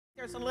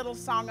There's a little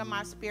song in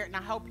my spirit, and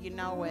I hope you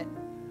know it.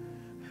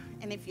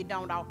 And if you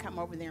don't, I'll come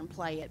over there and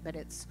play it. But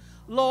it's,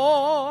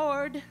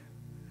 Lord,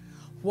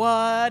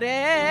 whatever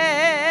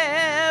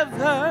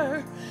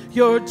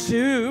you're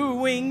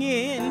doing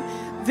in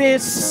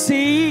this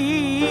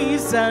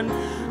season,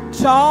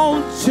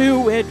 don't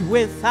do it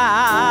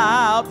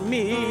without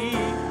me.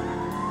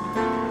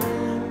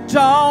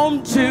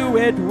 Don't do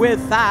it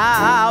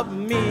without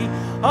me.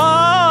 Oh,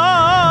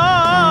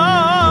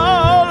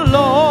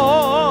 Lord,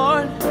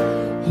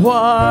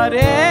 whatever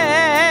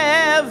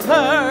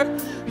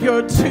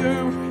you're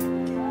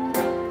doing,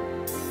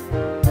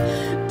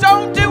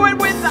 don't do it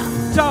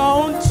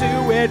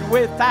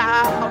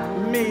without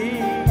me.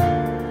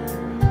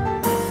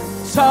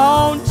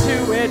 Don't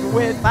do it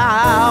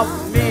without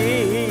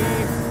me.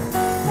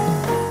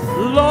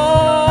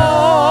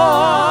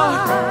 Lord,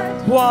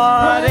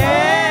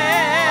 whatever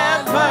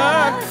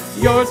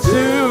you're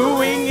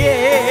doing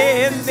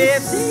in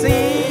this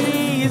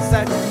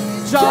season,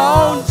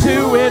 don't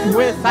do it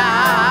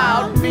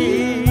without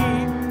me.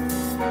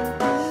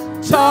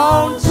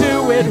 Don't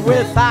do it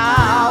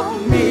without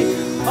me.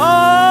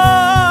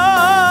 Oh,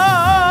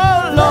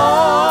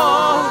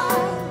 Lord,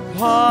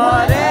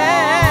 whatever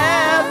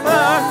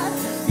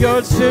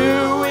you're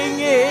doing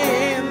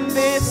in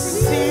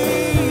this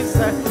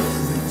season,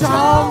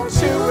 don't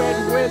do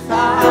it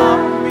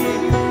without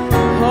me.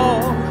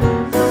 Oh,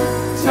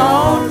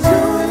 don't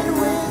do it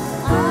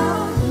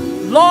without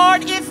me.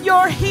 Lord, if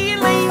you're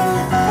healing,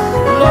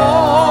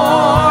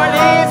 Lord,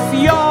 if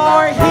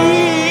you're healing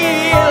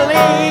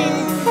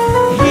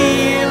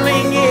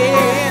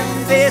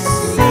in this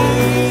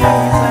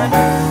season,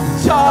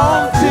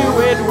 don't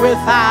do it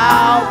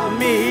without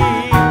me.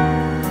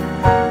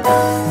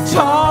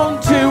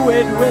 Don't do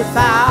it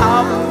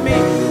without me.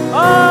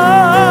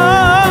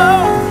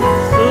 Oh,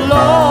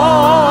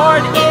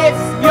 Lord, if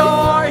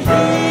you're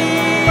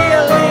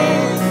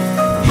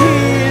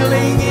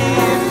healing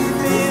in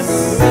this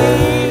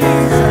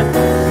season,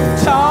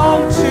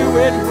 don't do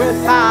it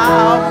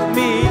without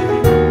me.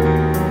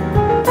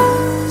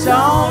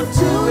 Don't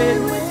do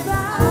it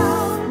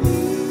without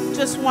me.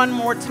 Just one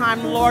more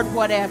time, Lord,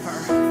 whatever.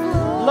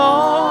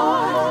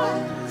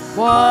 Lord,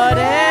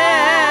 whatever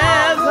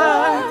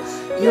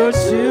you're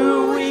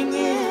doing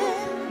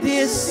in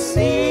this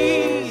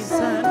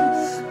season,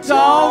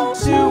 don't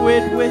do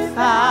it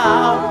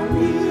without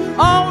me.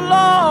 Oh,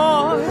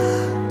 Lord,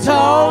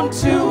 don't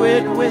do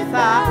it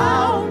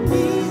without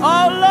me.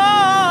 Oh,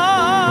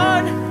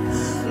 Lord,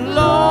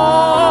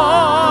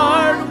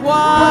 Lord,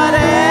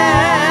 whatever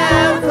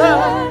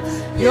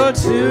you're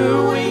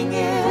doing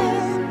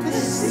in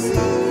this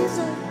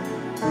season,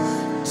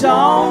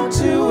 don't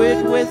do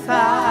it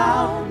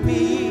without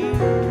me.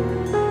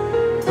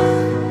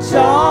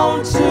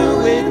 Don't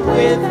do it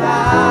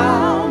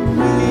without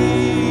me.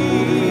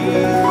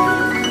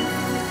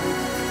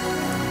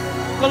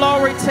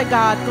 Glory to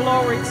God,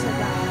 glory to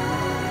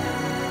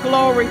God.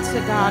 Glory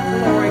to God,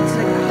 glory to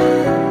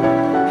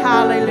God.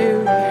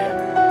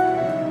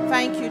 Hallelujah.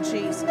 Thank you,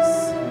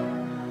 Jesus.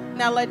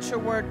 Now let your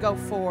word go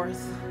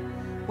forth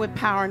with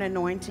power and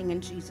anointing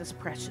in Jesus'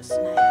 precious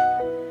name.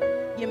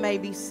 You may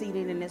be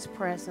seated in his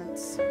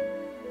presence.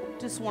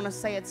 Just want to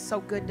say it's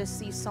so good to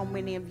see so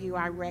many of you.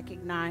 I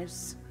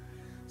recognize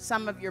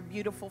some of your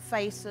beautiful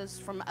faces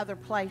from other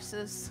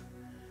places.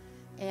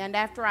 And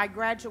after I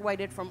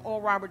graduated from Oral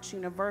Roberts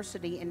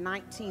University in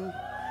I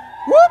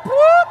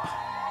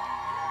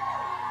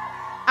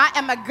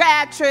am a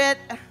graduate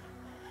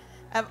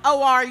of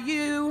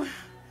ORU.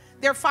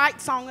 Their fight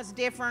song is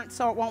different,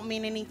 so it won't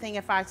mean anything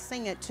if I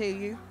sing it to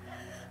you.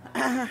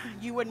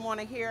 You wouldn't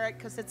want to hear it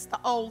because it's the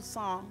old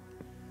song.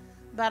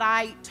 But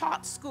I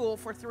taught school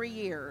for 3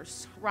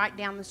 years right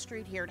down the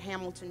street here at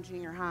Hamilton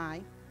Junior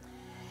High.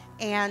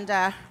 And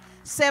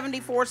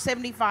 74,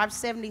 75,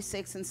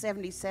 76, and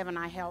 77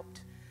 I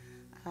helped,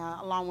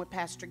 along with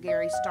Pastor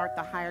Gary, start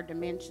the Higher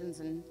Dimensions,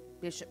 and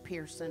Bishop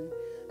Pearson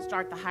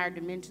start the Higher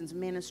Dimensions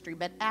ministry.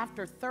 But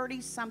after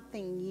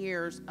 30-something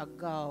years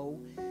ago,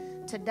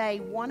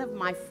 today one of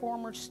my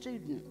former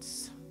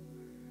students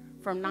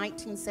from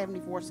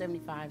 1974,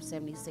 75,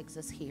 76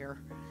 is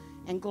here.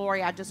 And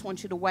Gloria, I just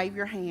want you to wave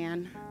your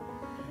hand.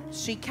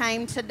 She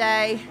came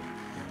today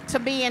to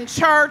be in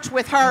church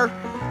with her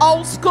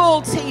old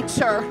school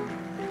teacher.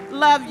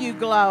 Love you,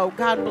 Glo.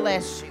 God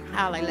bless you.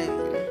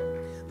 Hallelujah.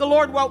 The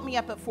Lord woke me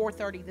up at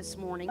 4:30 this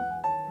morning.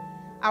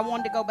 I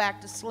wanted to go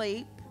back to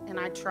sleep, and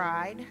I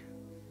tried.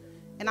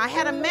 And I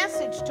had a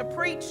message to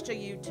preach to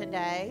you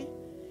today.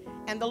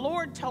 And the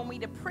Lord told me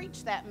to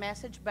preach that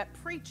message, but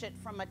preach it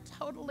from a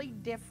totally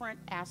different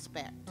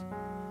aspect.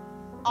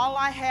 All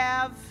I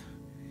have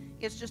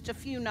is just a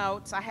few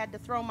notes. I had to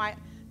throw my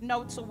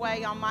notes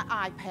away on my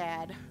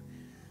iPad.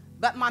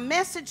 But my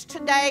message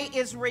today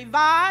is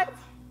revive,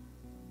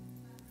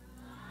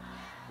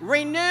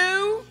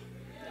 renew,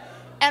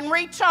 and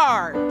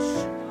recharge.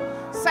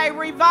 Say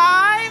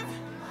revive,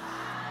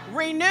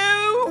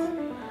 renew,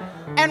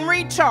 and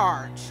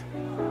recharge.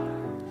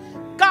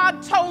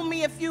 God told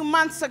me a few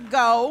months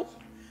ago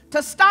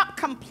to stop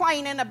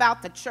complaining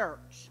about the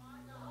church.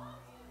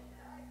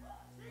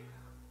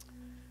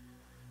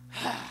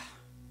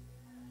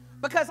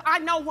 Because I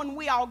know when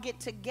we all get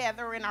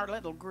together in our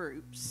little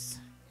groups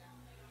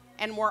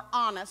and we're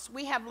honest,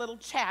 we have little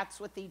chats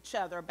with each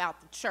other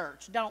about the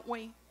church, don't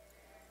we?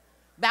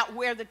 About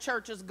where the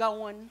church is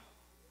going,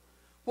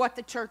 what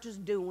the church is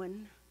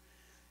doing.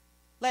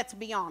 Let's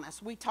be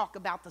honest, we talk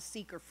about the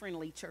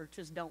seeker-friendly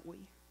churches, don't we?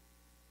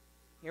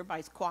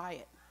 Everybody's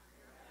quiet.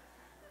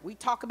 We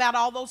talk about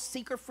all those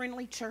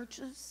seeker-friendly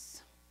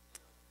churches.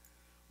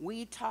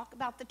 We talk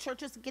about the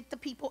churches that get the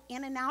people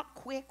in and out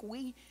quick.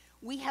 We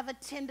have a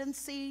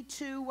tendency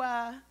to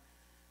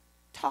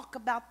talk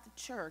about the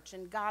church.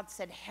 And God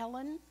said,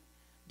 Helen,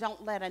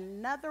 don't let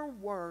another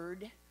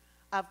word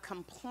of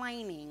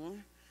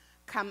complaining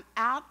come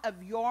out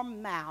of your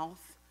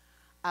mouth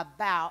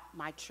about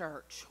my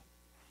church.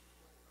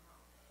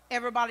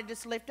 Everybody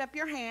just lift up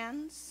your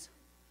hands.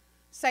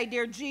 Say,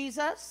 dear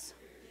Jesus,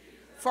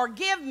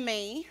 forgive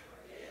me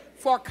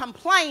for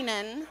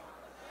complaining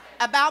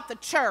about the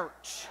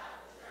church.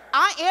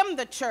 I am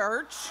the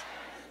church,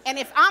 and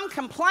if I'm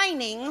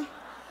complaining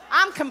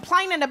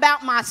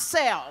about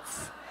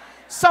myself.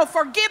 So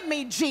forgive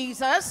me,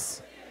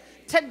 Jesus.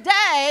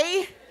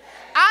 Today,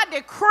 I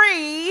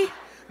decree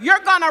you're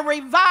going to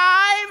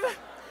revive,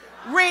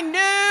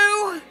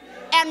 renew,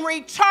 and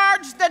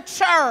recharge the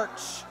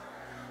church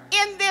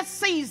in this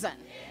season.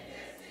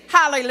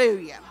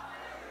 Hallelujah.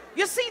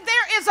 You see,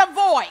 there is a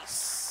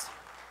voice.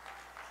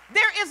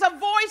 There is a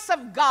voice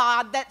of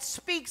God that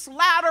speaks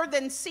louder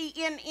than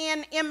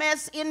CNN,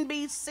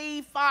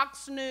 MSNBC,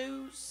 Fox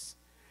News.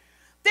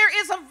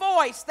 There is a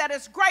voice that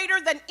is greater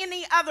than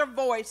any other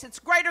voice. It's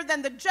greater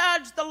than the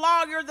judge, the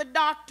lawyer, the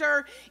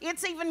doctor.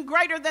 It's even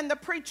greater than the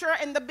preacher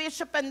and the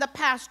bishop and the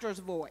pastor's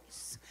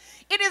voice.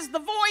 It is the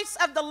voice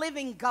of the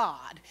living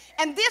God.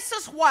 And this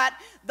is what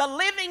the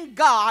living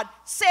God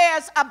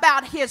says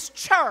about his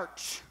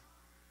church.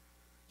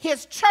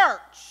 His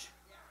church.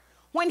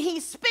 When he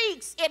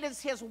speaks, it is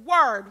his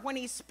word. When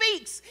he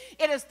speaks,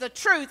 it is the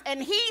truth.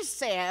 And he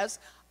says,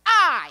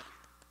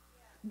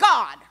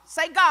 God,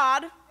 say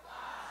God,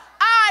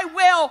 I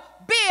will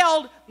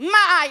build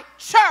my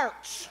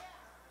church.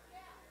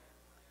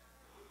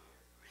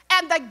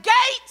 And the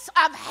gates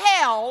of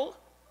hell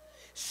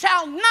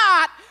shall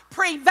not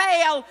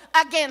prevail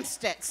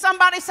against it.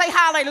 Somebody say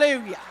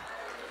hallelujah.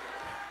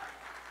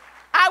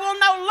 I will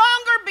no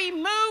longer be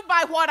moved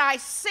by what I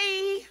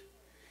see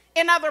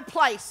in other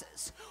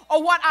places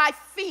or what I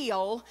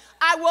feel.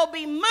 I will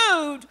be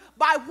moved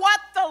by what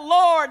the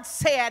Lord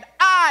said.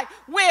 I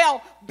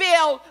will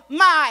build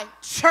my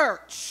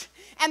church,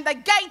 and the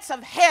gates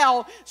of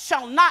hell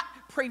shall not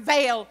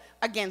prevail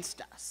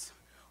against us.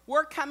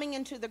 We're coming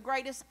into the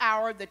greatest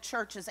hour the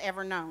church has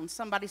ever known.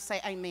 Somebody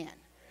say amen.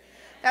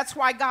 That's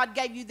why God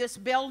gave you this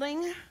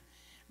building,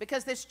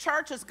 because this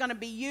church is going to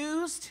be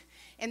used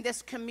in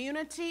this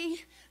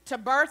community to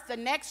birth the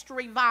next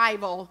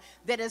revival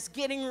that is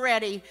getting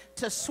ready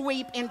to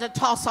sweep into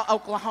Tulsa,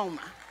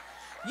 Oklahoma.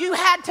 You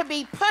had to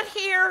be put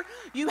here.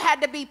 You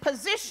had to be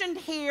positioned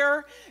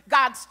here.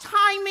 God's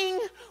timing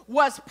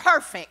was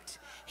perfect.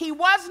 He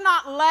was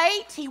not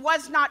late. He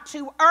was not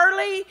too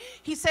early.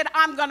 He said,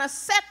 I'm going to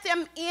set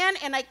them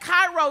in a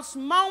Kairos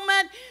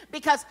moment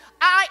because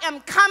I am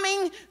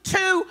coming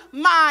to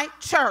my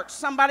church.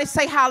 Somebody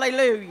say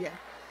hallelujah.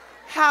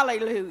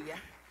 Hallelujah.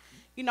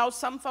 You know,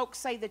 some folks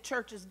say the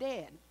church is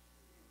dead.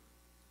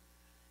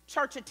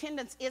 Church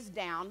attendance is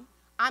down.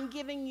 I'm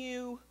giving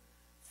you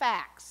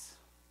facts,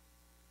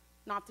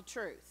 not the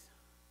truth.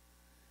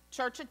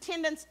 Church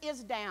attendance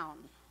is down.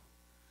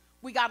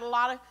 We got a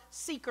lot of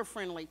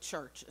seeker-friendly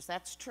churches.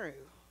 That's true.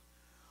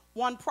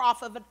 One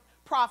prophet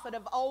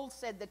of old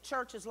said the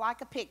church is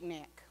like a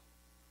picnic.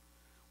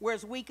 We're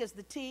as weak as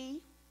the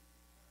tea,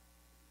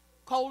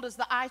 cold as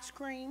the ice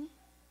cream,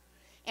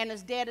 and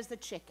as dead as the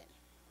chicken.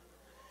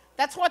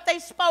 That's what they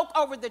spoke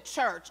over the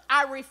church.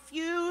 I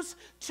refuse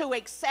to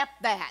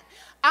accept that.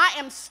 I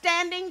am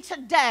standing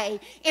today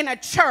in a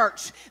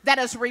church that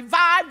is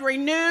revived,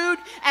 renewed,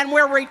 and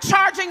we're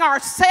recharging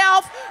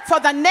ourselves for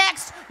the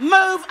next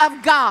move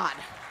of God.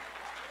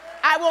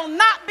 I will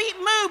not be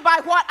moved by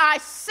what I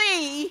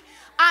see.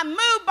 I'm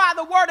moved by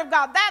the word of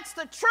God. That's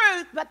the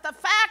truth, but the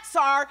facts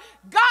are,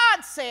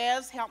 God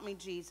says, help me,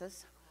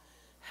 Jesus.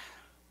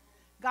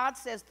 God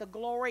says the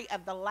glory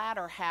of the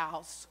latter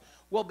house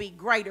will be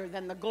greater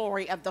than the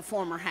glory of the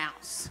former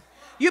house.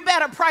 You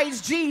better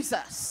praise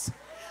Jesus.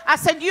 I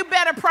said, you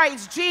better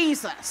praise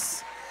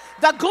Jesus.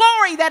 The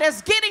glory that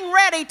is getting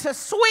ready to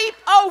sweep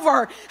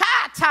over,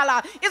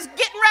 is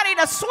getting ready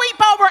to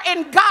sweep over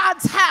in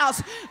God's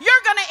house.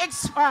 You're going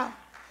to,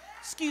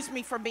 excuse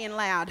me for being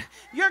loud.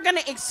 You're going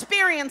to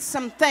experience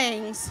some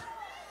things.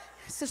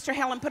 Sister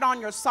Helen, put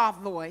on your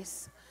soft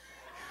voice.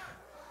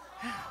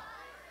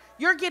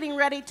 You're getting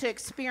ready to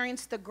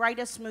experience the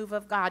greatest move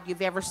of God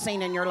you've ever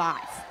seen in your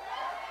life.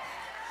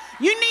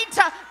 You need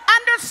to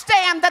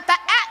understand that the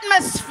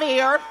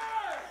atmosphere,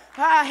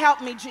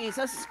 help me,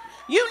 Jesus.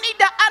 You need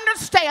to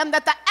understand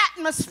that the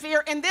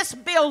atmosphere in this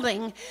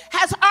building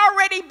has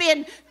already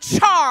been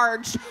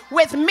charged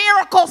with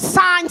miracle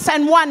signs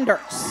and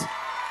wonders.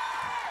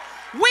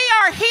 We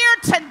are here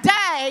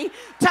today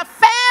to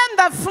fan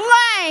the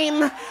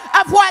flame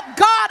of what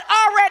God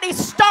already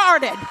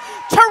started,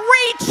 to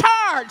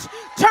recharge,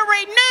 to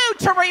renew,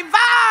 to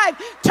revive,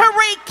 to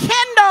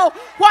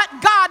rekindle what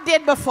God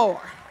did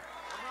before.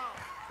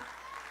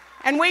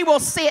 And we will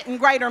see it in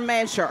greater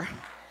measure.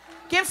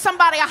 Give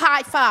somebody a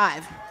high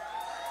five.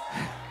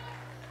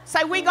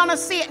 Say, we're going to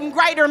see it in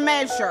greater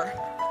measure.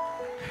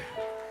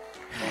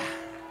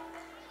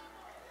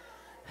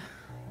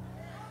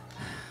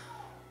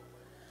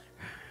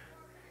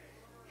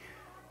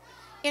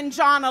 In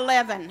John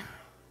 11,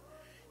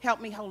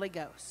 help me, Holy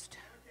Ghost.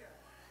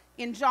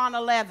 In John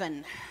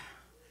 11,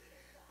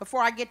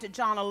 before I get to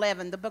John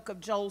 11, the book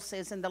of Joel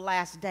says, in the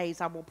last days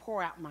I will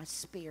pour out my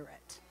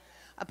spirit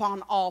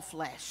upon all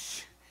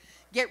flesh.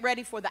 Get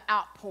ready for the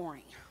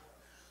outpouring.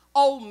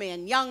 Old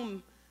men,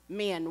 young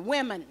men,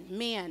 women,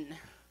 men.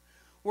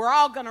 We're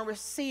all going to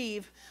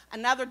receive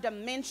another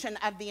dimension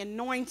of the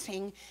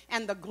anointing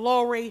and the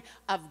glory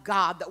of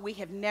God that we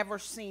have never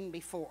seen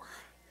before.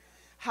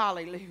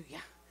 Hallelujah.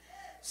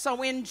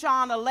 So in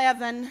John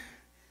 11,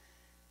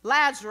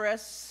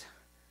 Lazarus,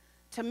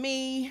 to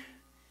me,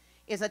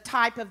 is a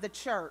type of the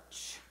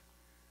church.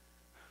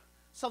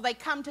 So they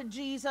come to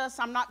Jesus.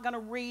 I'm not going to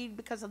read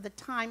because of the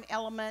time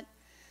element,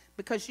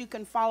 because you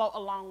can follow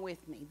along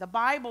with me. The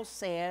Bible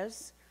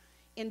says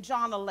in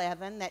John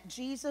 11 that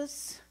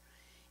Jesus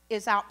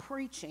is out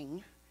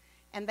preaching,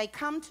 and they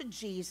come to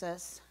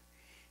Jesus,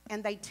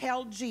 and they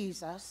tell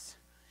Jesus,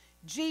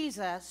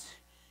 Jesus,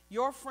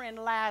 your friend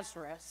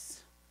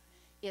Lazarus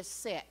is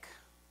sick.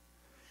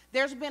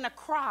 There's been a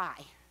cry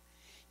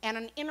and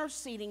an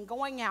interceding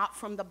going out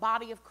from the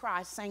body of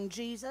Christ saying,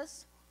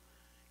 Jesus,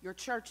 your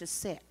church is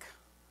sick.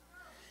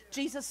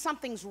 Jesus,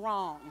 something's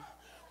wrong.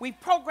 We've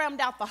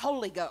programmed out the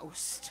Holy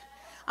Ghost.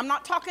 I'm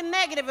not talking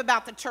negative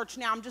about the church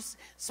now. I'm just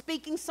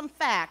speaking some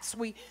facts.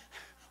 We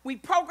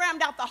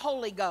programmed out the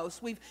Holy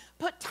Ghost. We've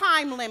put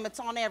time limits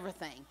on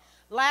everything.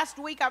 Last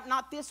week,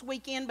 not this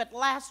weekend, but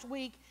last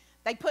week,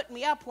 they put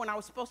me up when I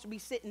was supposed to be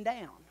sitting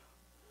down.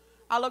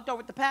 I looked over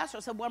at the pastor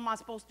and said, what am I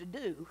supposed to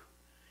do?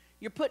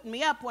 You're putting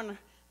me up when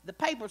the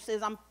paper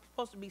says I'm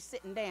supposed to be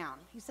sitting down.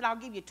 He said, I'll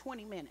give you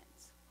 20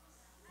 minutes.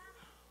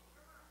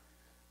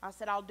 I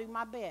said, I'll do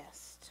my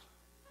best.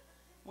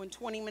 When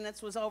 20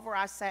 minutes was over,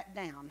 I sat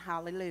down.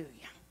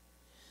 Hallelujah.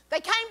 They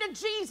came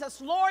to Jesus,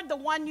 Lord, the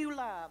one you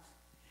love.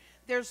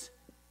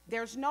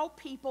 There's no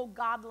people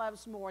God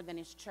loves more than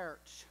his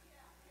church.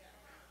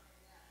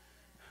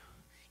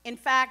 In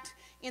fact,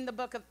 in the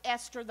book of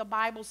Esther, the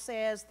Bible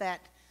says that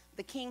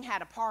the king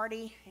had a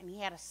party, and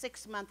he had a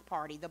 6-month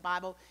party. The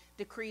Bible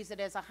decrees it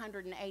as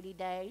 180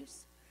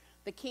 days.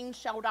 The king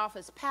showed off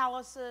his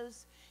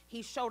palaces.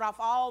 He showed off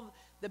all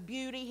the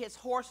beauty, his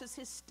horses,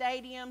 his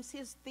stadiums,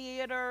 his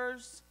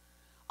theaters,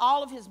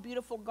 all of his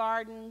beautiful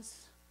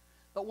gardens.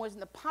 But when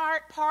the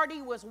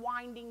party was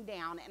winding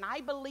down, and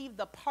I believe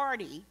the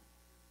party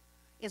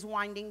is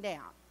winding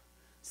down.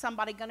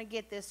 Somebody going to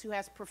get this who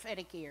has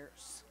prophetic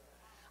ears.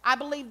 I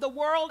believe the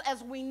world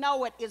as we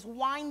know it is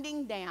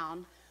winding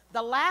down.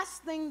 The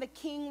last thing the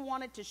king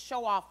wanted to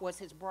show off was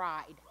his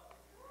bride.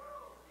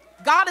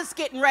 God is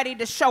getting ready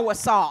to show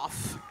us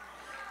off.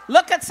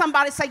 Look at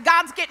somebody, say,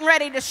 God's getting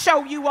ready to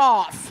show you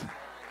off.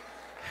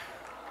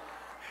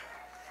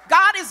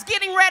 God is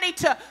getting ready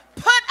to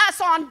put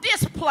us on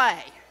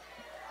display.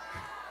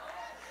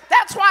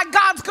 That's why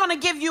God's going to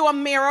give you a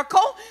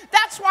miracle.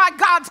 That's why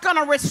God's going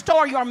to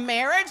restore your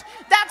marriage.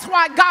 That's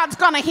why God's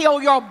going to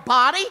heal your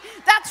body.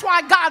 That's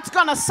why God's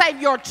going to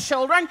save your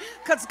children,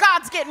 because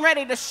God's getting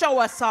ready to show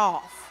us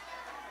off.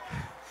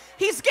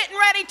 He's getting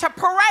ready to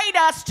parade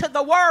us to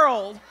the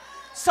world,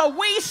 so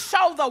we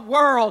show the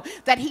world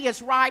that he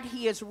is right,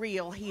 he is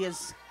real, he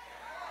is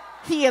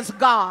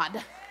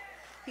God.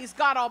 He's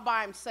God all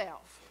by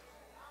himself.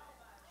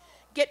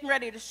 Getting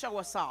ready to show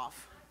us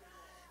off.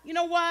 You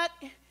know what?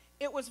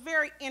 It was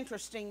very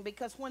interesting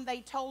because when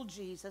they told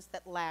Jesus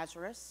that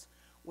Lazarus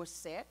was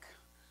sick,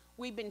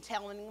 we've been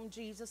telling him,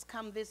 Jesus,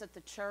 come visit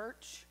the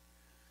church.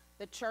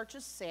 The church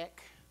is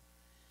sick.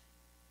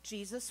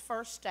 Jesus'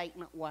 first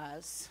statement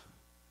was,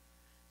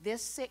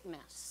 this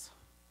sickness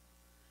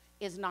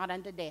is not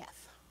unto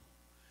death.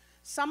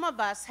 Some of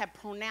us have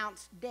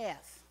pronounced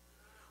death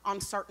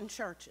on certain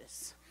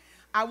churches.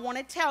 I want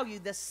to tell you,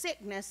 the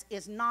sickness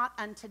is not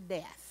unto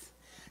death.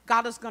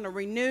 God is going to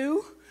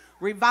renew,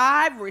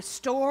 revive,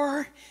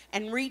 restore,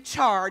 and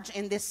recharge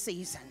in this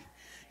season.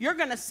 You're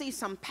going to see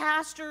some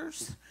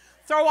pastors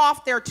throw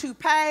off their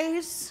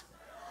toupees,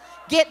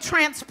 get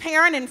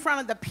transparent in front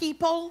of the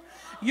people.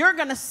 You're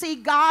going to see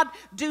God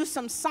do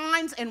some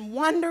signs and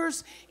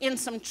wonders in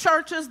some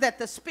churches that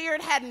the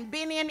Spirit hadn't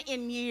been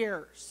in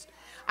years.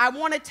 I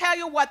want to tell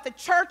you what the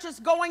church is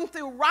going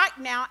through right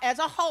now as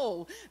a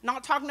whole.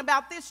 Not talking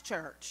about this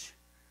church.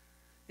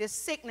 This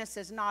sickness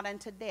is not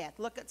unto death.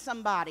 Look at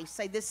somebody.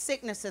 Say, this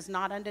sickness is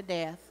not unto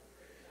death.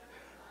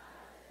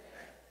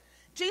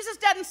 Jesus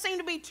doesn't seem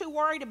to be too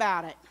worried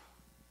about it.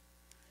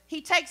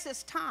 He takes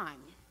his time.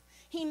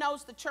 He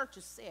knows the church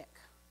is sick.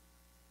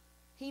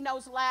 He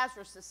knows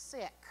Lazarus is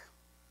sick.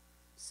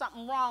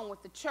 something wrong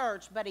with the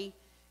church, but he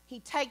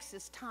takes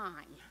his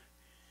time.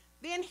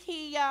 Then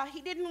he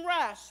didn't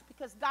rush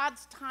because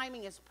God's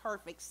timing is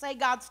perfect. Say,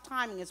 God's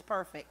timing is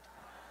perfect.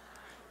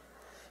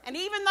 And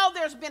even though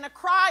there's been a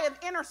cry of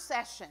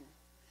intercession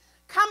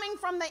coming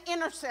from the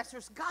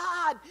intercessors,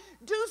 God,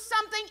 do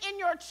something in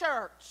your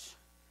church.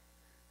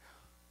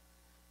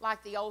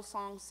 Like the old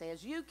song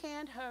says, you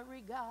can't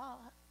hurry God.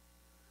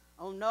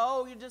 Oh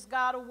no, you just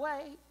gotta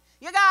wait.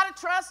 You gotta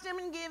trust him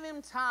and give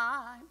him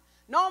time.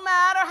 No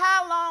matter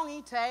how long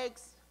he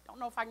takes. Don't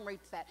know if I can reach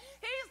that.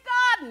 He's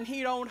God and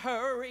he don't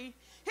hurry.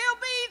 He'll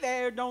be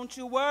there, don't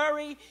you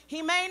worry.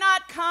 He may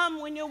not come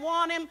when you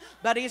want him,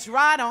 but he's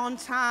right on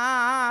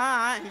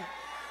time.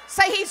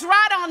 Say he's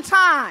right on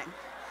time.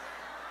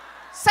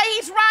 Say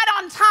he's right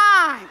on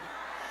time.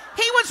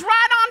 He was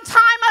right on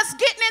time us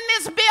getting in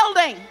this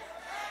building.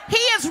 He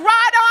is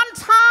right on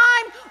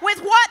time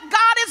with what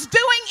God is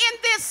doing in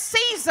this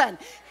season.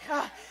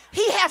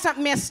 He hasn't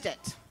missed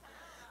it.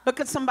 Look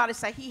at somebody,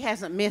 say he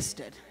hasn't missed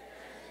it.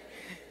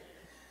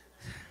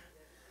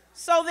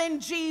 So then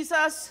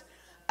Jesus,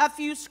 a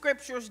few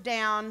scriptures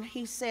down,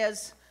 he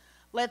says,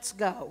 let's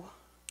go.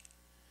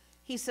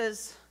 He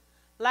says,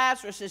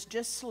 Lazarus is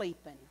just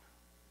sleeping.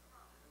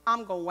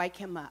 I'm going to wake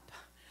him up.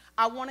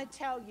 I want to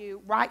tell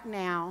you right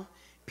now,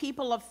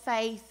 people of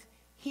faith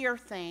hear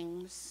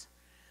things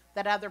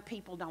that other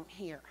people don't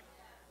hear.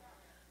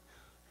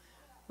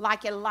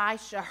 Like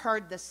Elisha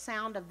heard the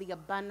sound of the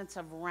abundance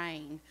of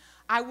rain.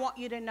 I want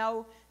you to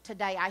know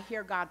today I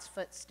hear God's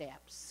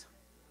footsteps.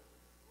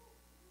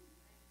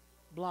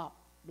 Blop,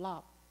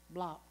 blop,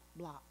 blop,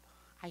 blop.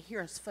 I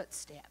hear his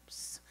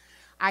footsteps.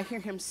 I hear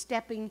him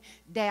stepping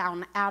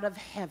down out of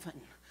heaven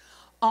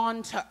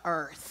onto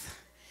earth.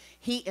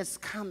 He is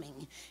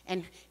coming.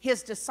 And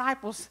his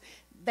disciples,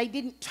 they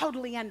didn't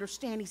totally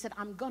understand. He said,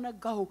 I'm going to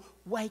go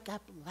wake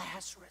up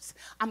Lazarus.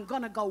 I'm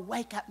going to go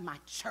wake up my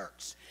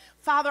church.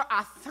 Father,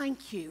 I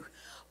thank you.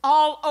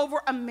 All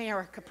over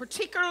America,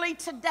 particularly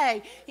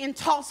today in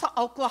Tulsa,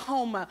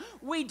 Oklahoma,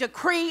 we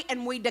decree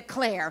and we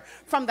declare,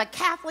 from the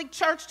Catholic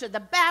Church to the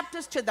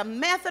Baptist to the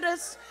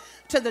Methodist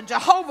to the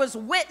Jehovah's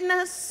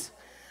Witness,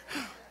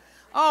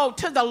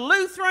 to the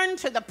Lutheran,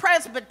 to the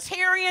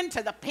Presbyterian,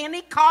 to the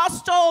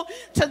Pentecostal,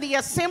 to the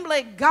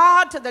Assembly of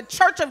God, to the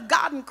Church of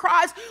God in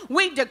Christ,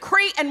 we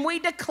decree and we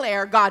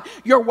declare, God,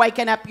 you're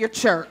waking up your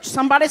church.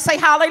 Somebody say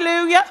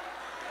hallelujah.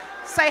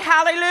 Say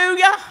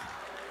hallelujah.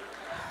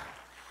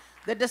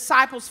 The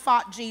disciples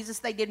fought Jesus.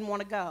 They didn't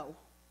want to go.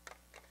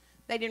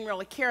 They didn't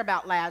really care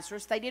about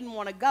Lazarus. They didn't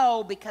want to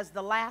go because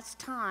the last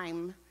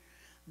time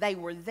they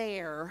were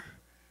there,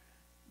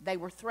 they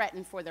were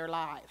threatened for their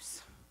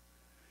lives.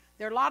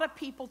 There are a lot of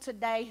people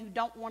today who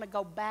don't want to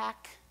go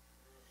back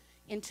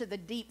into the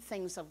deep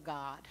things of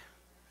God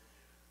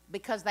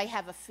because they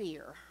have a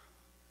fear.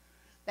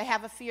 They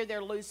have a fear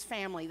they'll lose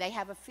family. They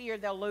have a fear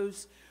they'll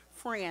lose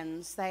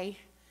friends. They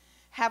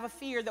have a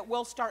fear that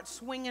we'll start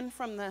swinging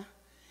from the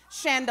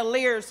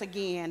chandeliers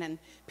again, and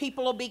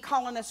people will be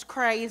calling us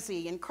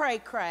crazy and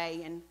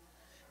cray-cray, and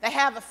they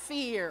have a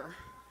fear.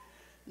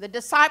 The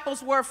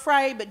disciples were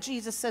afraid, but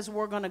Jesus says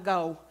we're going to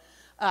go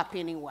up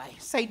anyway.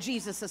 Say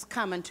Jesus is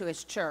coming to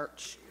his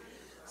church.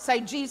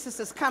 Say Jesus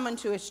is coming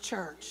to his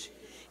church.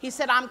 He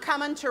said, I'm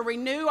coming to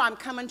renew, I'm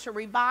coming to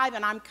revive,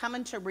 and I'm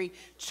coming to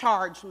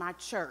recharge my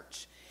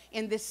church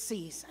in this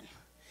season,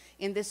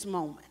 in this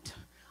moment.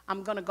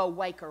 I'm going to go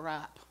wake her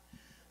up.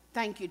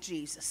 Thank you,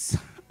 Jesus.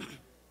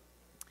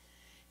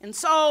 And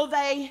so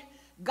they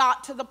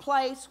got to the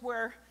place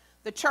where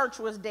the church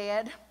was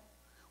dead,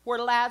 where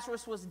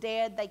Lazarus was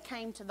dead. They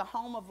came to the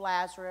home of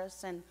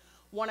Lazarus, and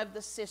one of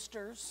the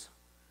sisters,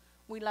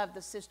 we love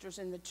the sisters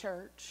in the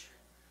church,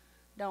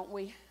 don't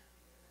we?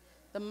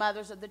 The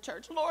mothers of the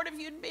church. Lord, if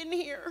you'd been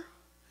here.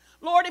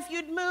 Lord, if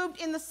you'd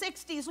moved in the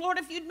 60s. Lord,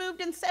 if you'd moved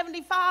in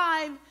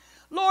 75.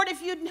 Lord,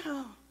 if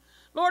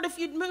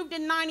you'd moved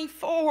in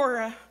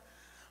 94.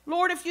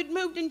 Lord, if you'd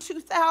moved in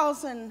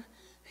 2000.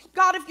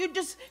 God, if you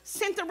just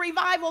sent the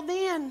revival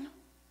then,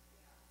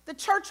 the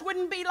church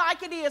wouldn't be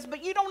like it is.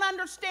 But you don't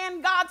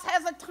understand. God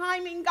has a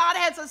timing. God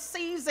has a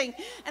season.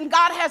 And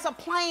God has a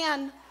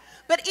plan.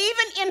 But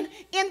even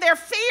in their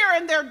fear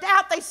and their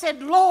doubt, they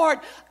said, Lord,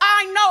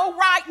 I know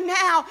right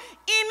now,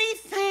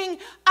 anything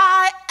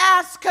I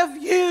ask of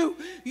you,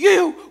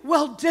 you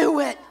will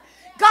do it.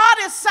 God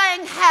is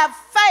saying, have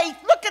faith.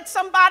 Look at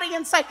somebody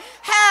and say,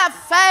 have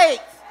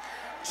faith.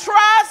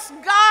 Trust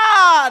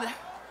God.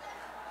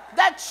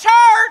 The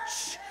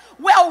church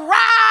will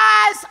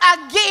rise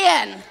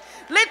again.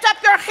 Lift up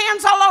your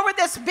hands all over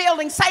this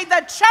building. Say,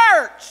 the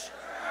church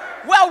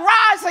will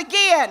rise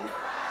again.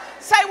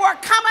 Say, we're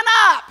coming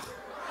up.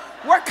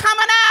 We're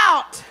coming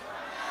out.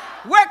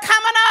 We're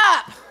coming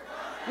up.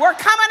 We're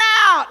coming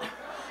out.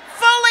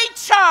 Fully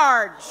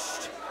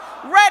charged.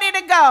 Ready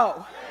to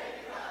go.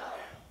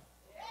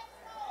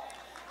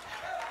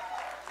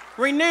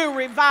 Renew,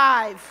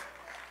 revive,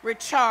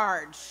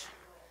 recharge.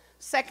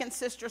 Second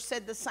sister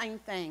said the same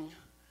thing.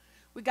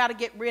 We got to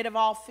get rid of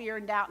all fear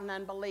and doubt and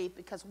unbelief,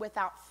 because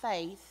without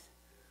faith,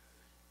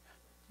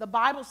 the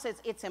Bible says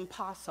it's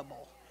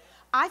impossible.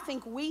 I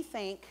think we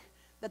think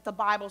that the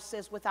Bible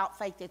says without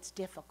faith it's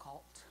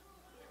difficult.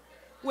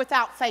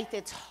 Without faith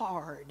it's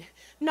hard.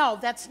 No,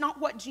 that's not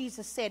what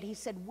Jesus said. He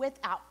said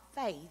without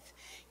faith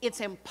it's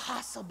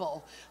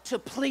impossible to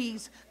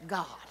please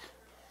God.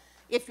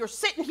 If you're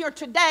sitting here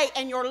today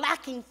and you're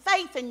lacking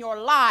faith in your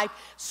life,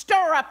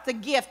 stir up the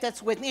gift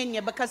that's within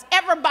you, because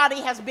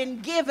everybody has been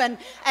given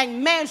a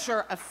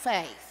measure of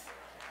faith.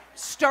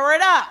 Stir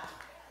it up.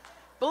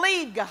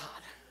 Believe God.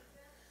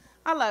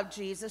 I love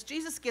Jesus.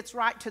 Jesus gets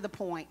right to the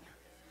point.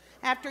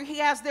 After he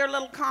has their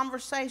little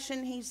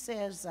conversation, he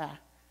says,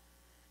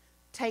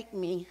 take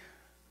me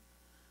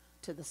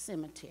to the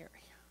cemetery.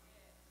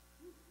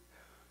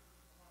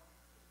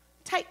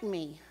 Take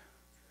me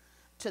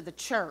to the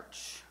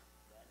church,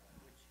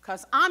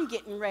 because I'm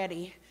getting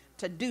ready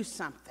to do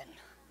something.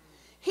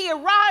 He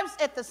arrives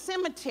at the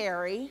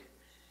cemetery,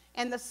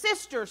 and the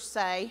sisters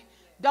say,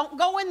 don't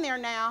go in there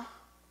now,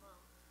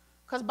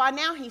 because by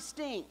now he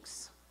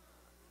stinks.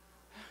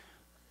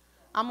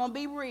 I'm going to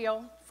be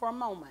real for a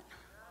moment.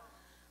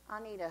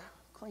 I need a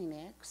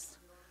Kleenex.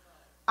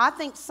 I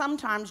think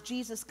sometimes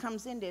Jesus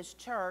comes into his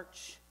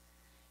church,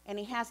 and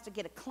he has to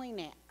get a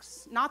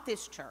Kleenex. Not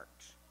this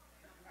church.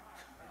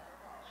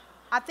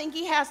 I think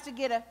he has to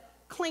get a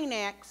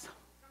Kleenex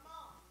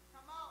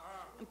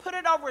and put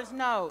it over his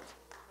nose.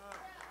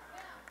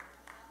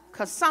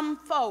 Because some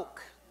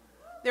folk,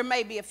 there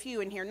may be a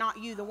few in here, not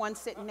you, the one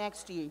sitting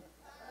next to you,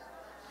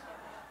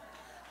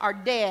 are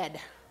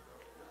dead.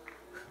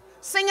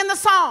 Singing the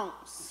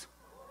songs,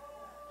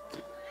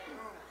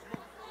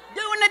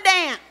 doing the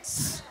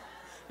dance,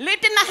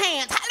 lifting the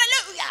hands,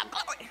 hallelujah,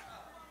 glory.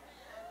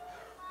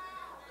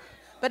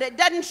 But it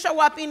doesn't show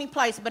up any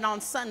place but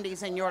on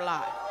Sundays in your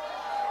life.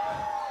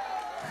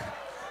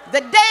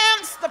 The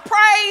dance, the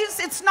praise,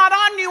 it's not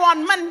on you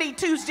on Monday,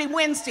 Tuesday,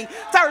 Wednesday,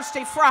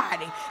 Thursday,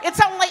 Friday. It's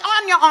only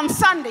on you on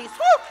Sundays.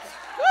 Woo,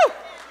 woo.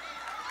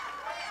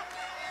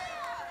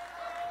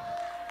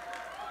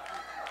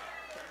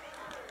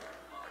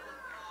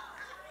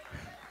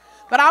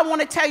 But I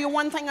want to tell you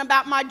one thing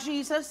about my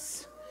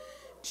Jesus.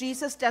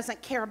 Jesus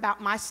doesn't care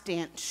about my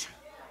stench.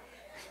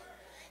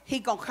 He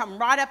gonna come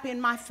right up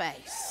in my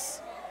face.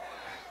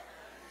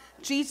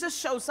 Jesus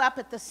shows up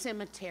at the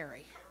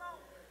cemetery.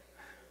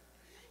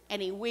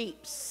 And he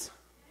weeps.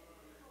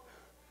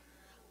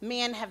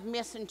 Men have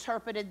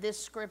misinterpreted this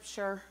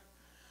scripture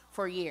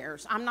for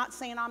years. I'm not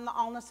saying I'm the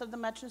allness of the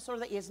muchness or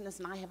the isness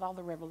and I have all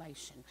the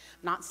revelation.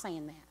 I'm not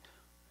saying that.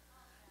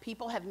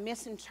 People have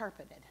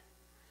misinterpreted.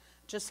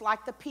 Just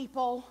like the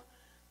people,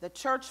 the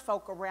church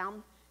folk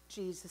around,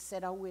 Jesus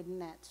said, oh, isn't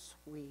that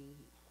sweet?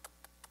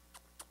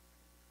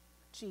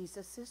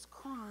 Jesus is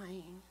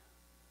crying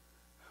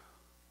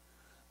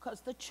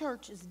because the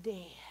church is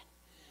dead.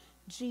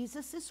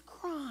 Jesus is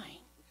crying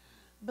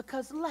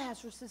because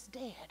Lazarus is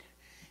dead.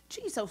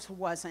 Jesus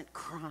wasn't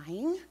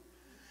crying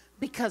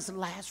because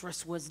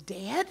Lazarus was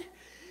dead.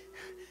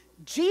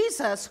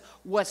 Jesus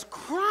was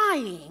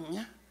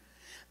crying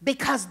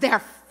because their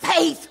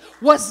faith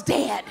was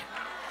dead.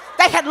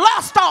 They had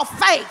lost all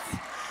faith.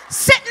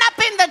 Sitting up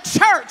in the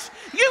church,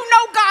 you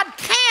know God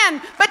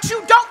can, but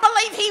you don't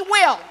believe he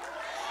will.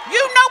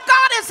 You know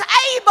God is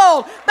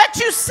able, but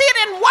you sit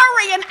in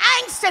worry and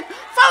angst and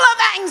full of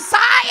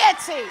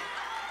anxiety.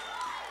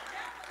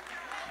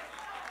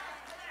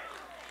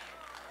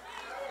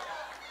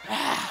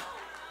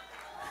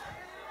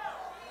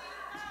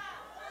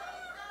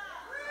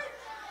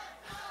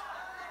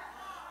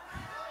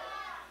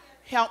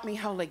 Help me,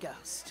 Holy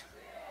Ghost.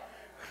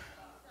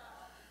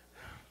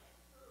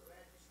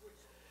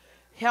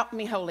 Help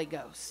me, Holy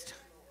Ghost.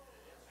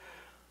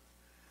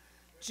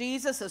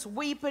 Jesus is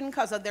weeping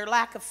because of their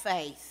lack of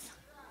faith.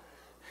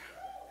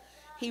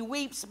 He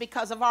weeps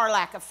because of our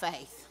lack of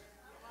faith.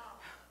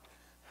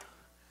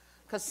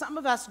 Because some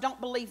of us don't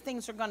believe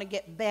things are going to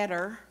get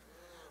better.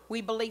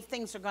 We believe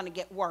things are going to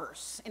get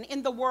worse. And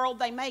in the world,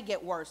 they may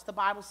get worse. The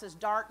Bible says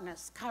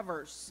darkness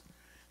covers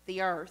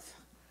the earth.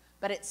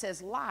 But it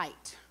says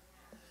light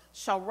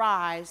shall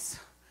rise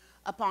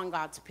upon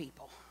God's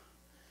people.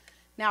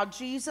 Now,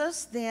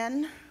 Jesus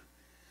then,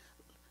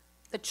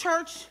 the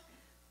church,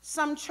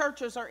 some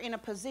churches are in a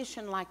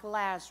position like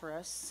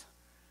Lazarus.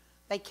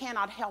 They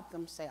cannot help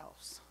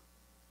themselves.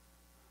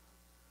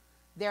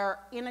 They're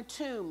in a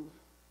tomb.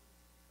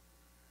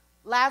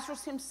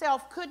 Lazarus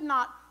himself could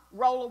not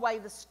roll away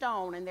the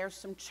stone, and there's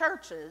some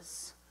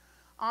churches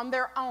on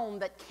their own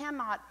that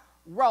cannot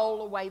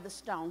roll away the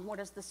stone. What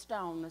is the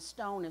stone? The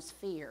stone is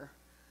fear.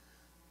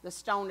 The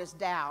stone is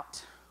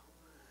doubt.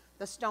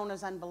 The stone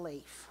is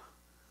unbelief.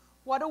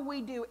 What do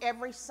we do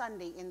every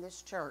Sunday in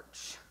this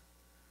church?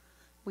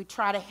 We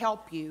try to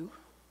help you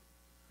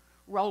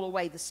roll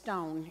away the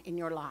stone in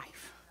your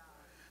life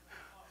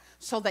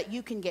so that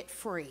you can get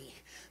free,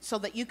 so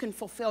that you can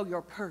fulfill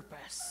your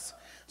purpose,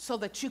 so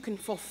that you can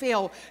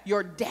fulfill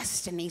your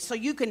destiny, so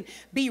you can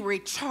be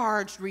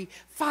recharged,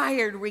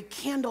 fired,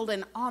 rekindled,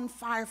 and on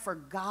fire for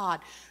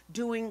God,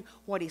 doing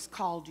what he's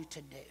called you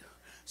to do.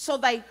 So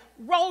they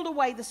rolled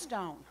away the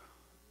stone.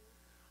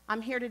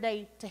 I'm here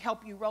today to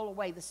help you roll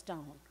away the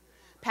stone.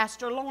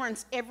 Pastor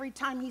Lawrence, every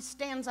time he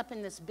stands up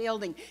in this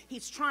building,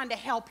 he's trying to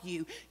help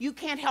you. You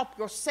can't help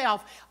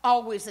yourself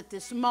always at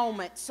this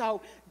moment.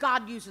 So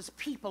God uses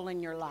people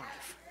in your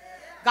life.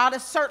 God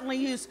has certainly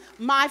used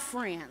my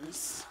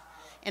friends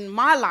in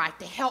my life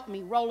to help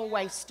me roll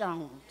away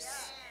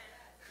stones.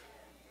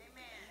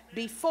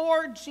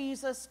 Before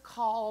Jesus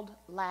called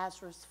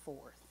Lazarus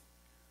forth,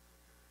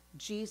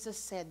 Jesus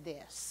said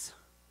this,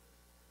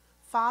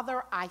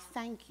 Father, I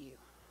thank you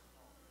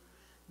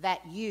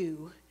that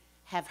you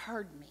have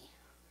heard me,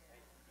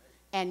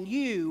 and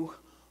you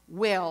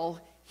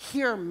will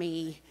hear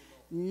me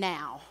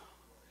now.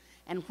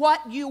 And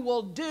what you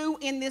will do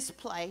in this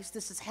place,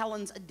 this is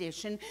Helen's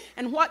addition,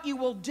 and what you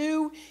will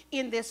do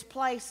in this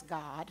place,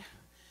 God,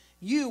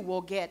 you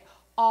will get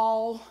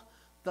all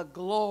the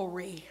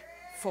glory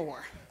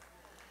for.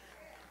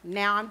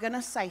 Now I'm going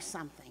to say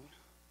something.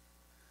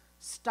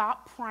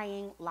 Stop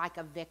praying like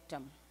a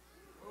victim.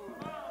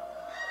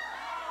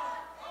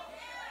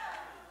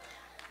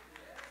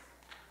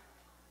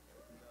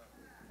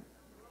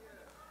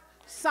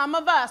 Some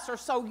of us are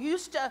so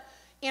used to,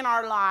 in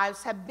our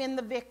lives, have been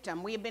the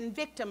victim. We have been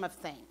victim of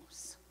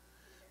things.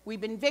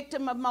 We've been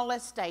victim of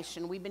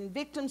molestation. We've been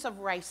victims of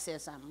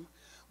racism.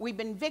 We've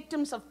been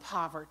victims of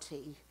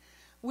poverty.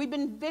 We've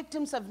been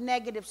victims of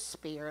negative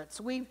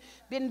spirits. We've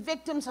been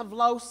victims of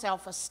low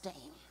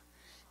self-esteem.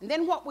 And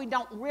then what we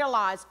don't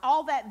realize,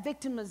 all that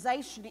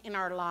victimization in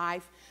our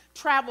life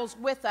travels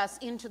with us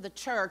into the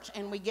church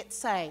and we get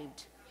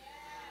saved.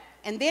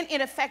 And then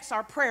it affects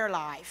our prayer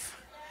life.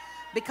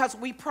 Because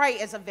we pray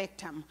as a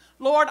victim.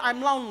 Lord,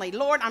 I'm lonely.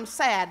 Lord, I'm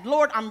sad.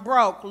 Lord, I'm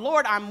broke.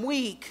 Lord, I'm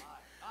weak.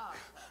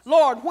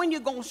 Lord, when you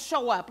going to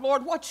show up?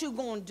 Lord, what you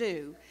going to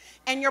do?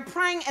 And you're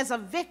praying as a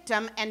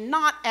victim and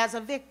not as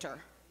a victor.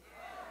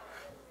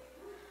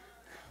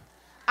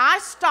 I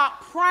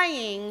stopped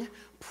praying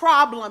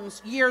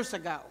problems years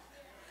ago.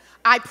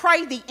 I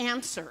pray the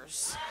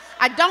answers.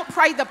 I don't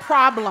pray the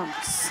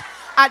problems.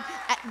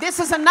 This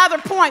is another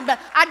point, but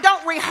I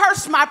don't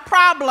rehearse my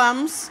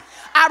problems.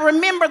 I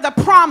remember the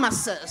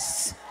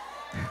promises.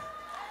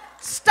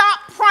 Stop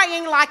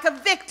praying like a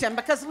victim,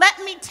 because let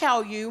me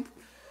tell you,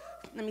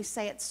 let me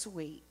say it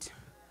sweet.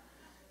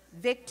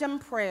 Victim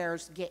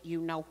prayers get you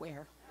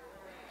nowhere.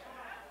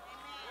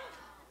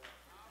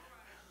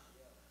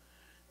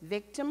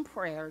 Victim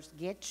prayers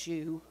get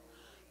you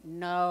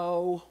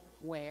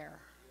nowhere.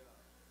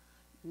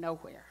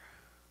 Nowhere.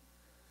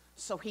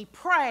 So he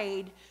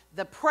prayed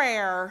the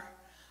prayer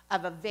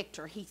of a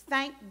victor. He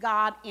thanked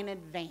God in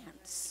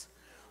advance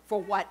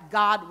for what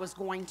God was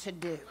going to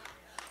do.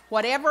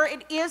 Whatever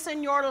it is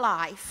in your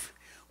life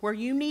where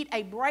you need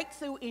a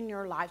breakthrough in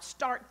your life,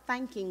 start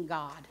thanking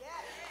God.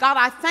 God,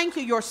 I thank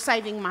you you're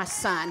saving my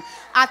son.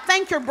 I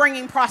thank you're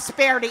bringing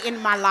prosperity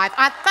in my life.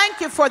 I thank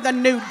you for the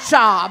new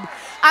job.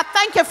 I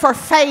thank you for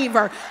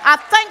favor. I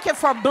thank you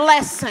for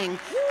blessing.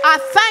 I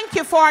thank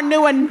you for a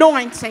new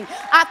anointing.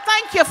 I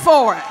thank you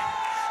for it.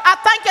 I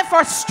thank you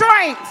for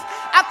strength.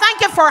 I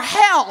thank you for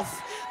health.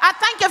 I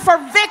thank you for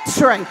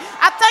victory.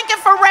 I thank you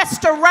for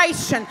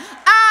restoration.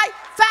 I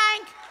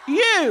thank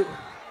you.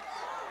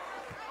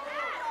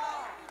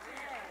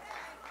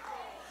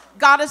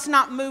 God is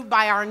not moved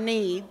by our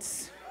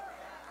needs.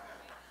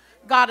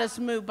 God is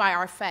moved by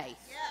our faith.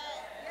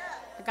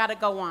 I got to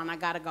go on.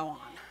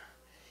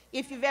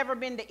 If you've ever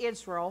been to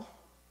Israel,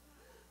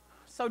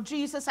 so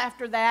Jesus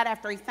after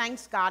he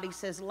thanks God, he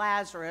says,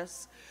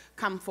 Lazarus,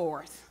 come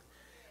forth.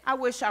 I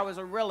wish I was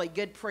a really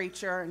good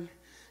preacher and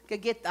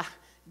could get the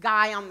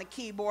guy on the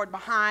keyboard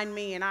behind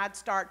me and I'd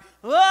start,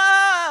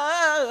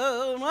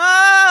 whoa,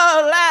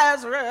 whoa,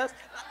 Lazarus.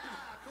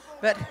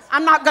 But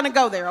I'm not going to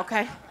go there,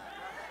 okay?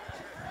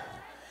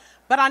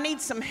 But I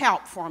need some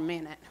help for a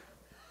minute.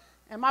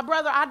 And my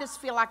brother, I just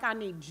feel like I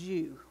need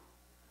you.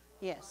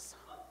 Yes.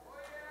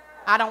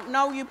 I don't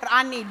know you, but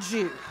I need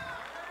you.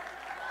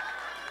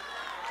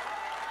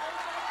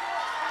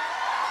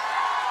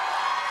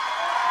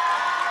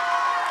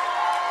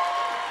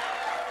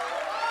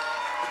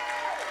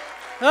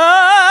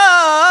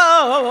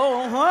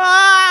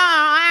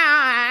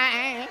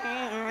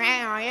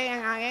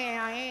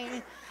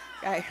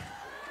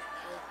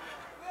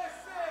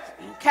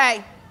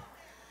 Okay.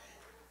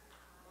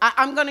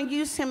 I'm going to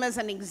use him as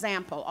an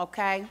example,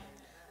 okay?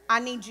 I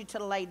need you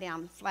to lay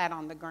down flat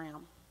on the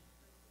ground.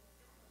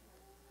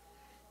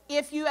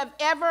 If you have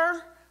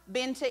ever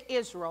been to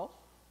Israel,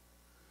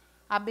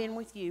 I've been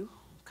with you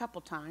a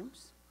couple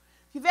times.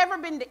 If you've ever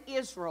been to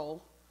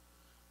Israel,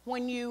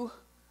 when you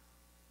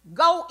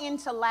go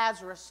into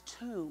Lazarus'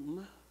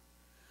 tomb,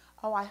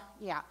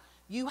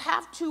 you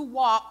have to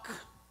walk.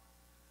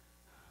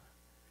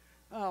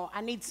 Oh, I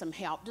need some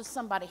help. Just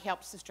somebody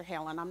help Sister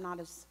Helen. I'm not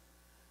as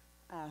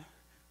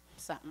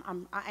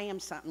something. I am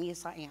something.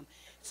 Yes, I am.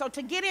 So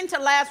to get into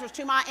Lazarus'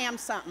 tomb, I am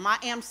something. I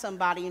am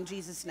somebody in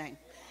Jesus' name.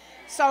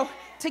 So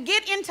to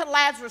get into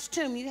Lazarus'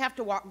 tomb, you have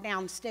to walk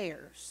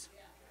downstairs.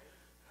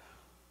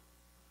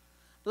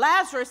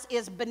 Lazarus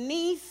is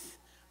beneath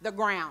the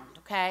ground,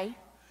 okay?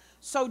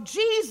 So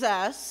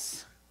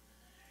Jesus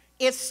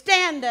is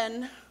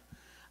standing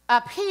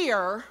up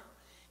here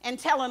and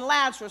telling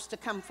Lazarus to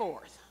come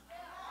forth.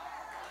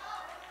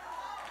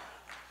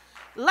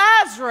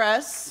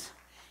 Lazarus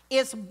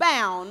is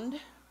bound.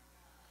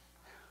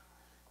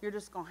 You're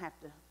just going to have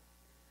to,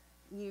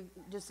 you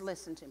just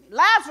listen to me.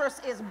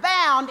 Lazarus is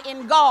bound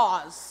in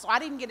gauze. So I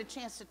didn't get a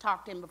chance to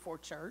talk to him before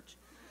church.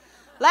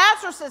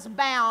 Lazarus is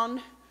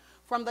bound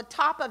from the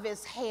top of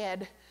his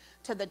head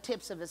to the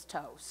tips of his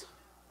toes.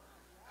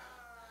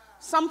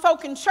 Some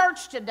folk in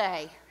church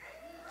today,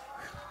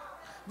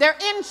 they're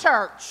in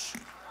church,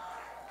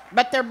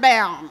 but they're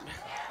bound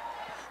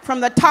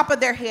from the top of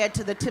their head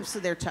to the tips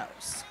of their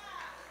toes.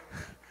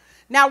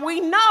 Now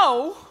we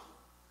know,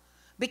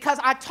 because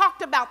I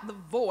talked about the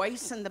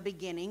voice in the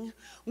beginning,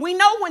 we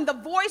know when the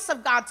voice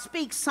of God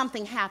speaks,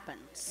 something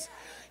happens.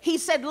 He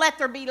said, let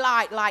there be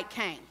light, light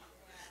came.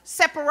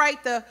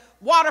 Separate the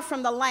water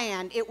from the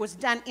land, it was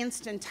done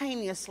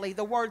instantaneously.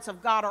 The words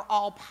of God are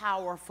all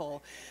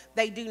powerful.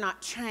 They do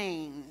not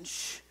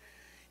change.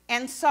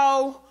 And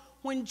so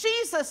when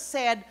Jesus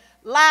said,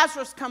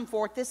 Lazarus come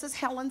forth, this is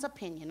Helen's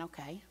opinion,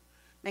 okay?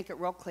 Make it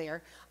real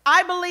clear.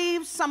 I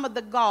believe some of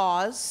the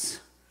gauze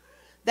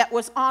that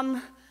was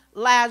on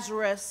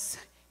Lazarus'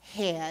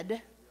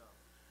 head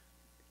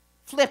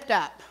flipped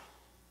up.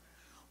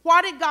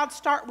 Why did God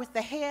start with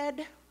the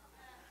head?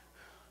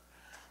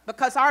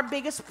 Because our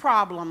biggest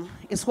problem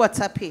is what's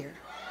up here.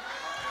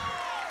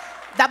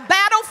 The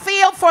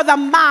battlefield for the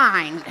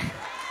mind.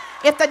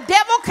 If the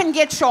devil can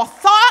get your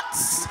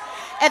thoughts,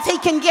 if he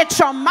can get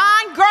your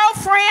mind,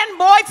 girlfriend,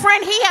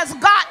 boyfriend, he has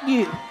got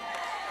you.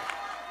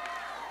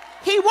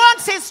 He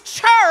wants his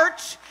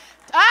church,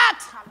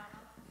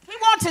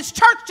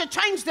 to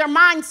change their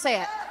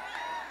mindset.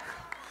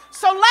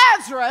 So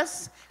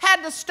Lazarus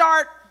had to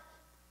start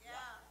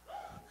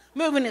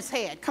moving his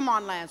head. Come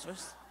on,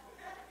 Lazarus.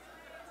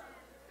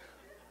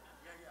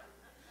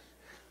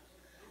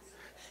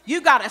 You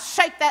got to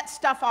shake that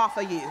stuff off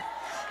of you.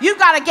 You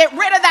got to get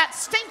rid of that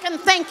stinking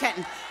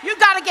thinking. You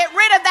got to get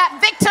rid of that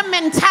victim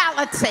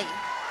mentality.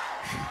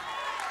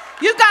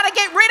 You got to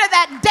get rid of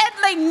that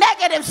deadly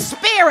negative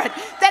spirit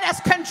that has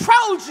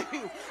controlled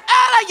you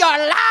all of your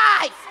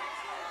life.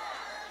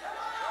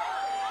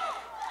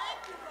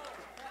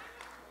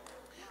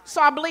 So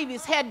I believe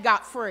his head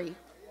got free.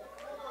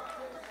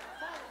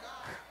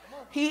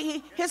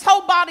 His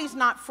whole body's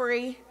not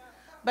free,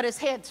 but his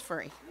head's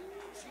free.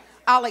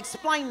 I'll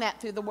explain that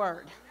through the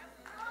word.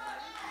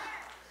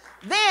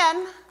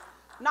 Then,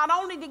 not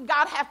only did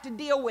God have to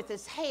deal with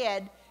his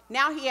head,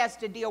 now he has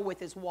to deal with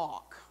his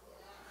walk.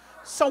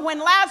 So when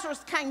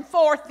Lazarus came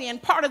forth, then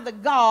part of the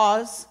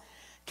gauze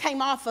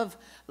came off of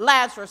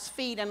Lazarus'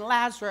 feet, and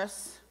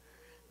Lazarus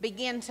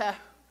began to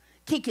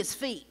kick his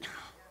feet.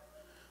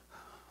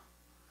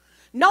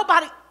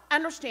 Nobody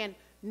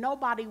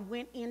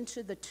went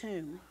into the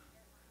tomb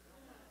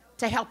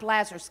to help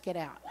Lazarus get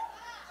out.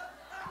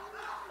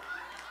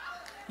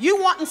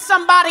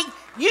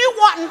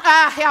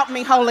 Help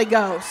me, Holy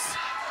Ghost.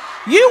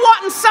 You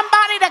wanting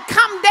somebody to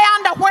come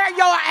down to where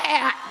you're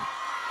at.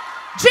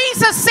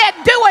 Jesus said,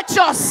 do it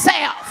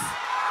yourself.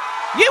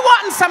 You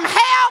wanting some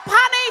help,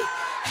 honey?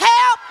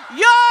 Help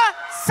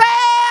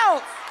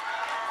yourself.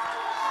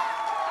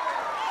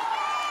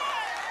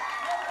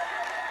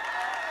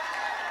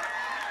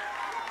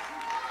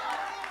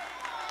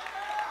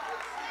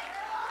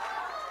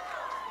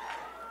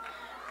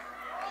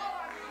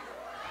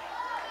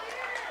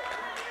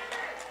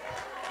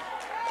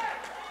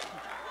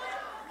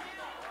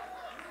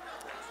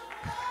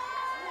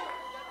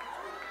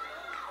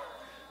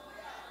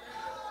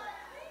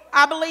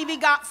 I believe he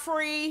got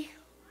free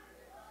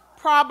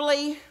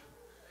probably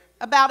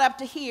about up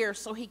to here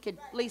so he could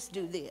at least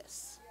do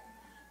this.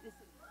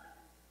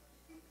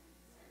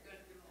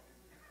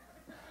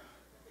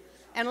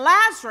 And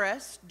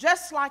Lazarus,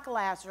 just like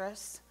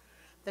Lazarus,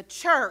 the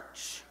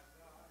church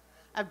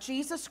of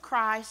Jesus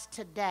Christ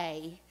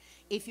today,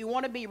 if you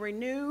want to be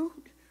renewed,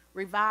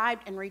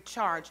 revived, and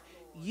recharged,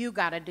 you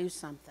got to do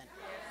something.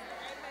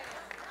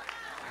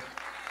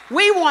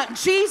 We want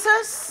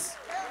Jesus.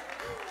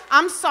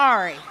 I'm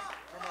sorry.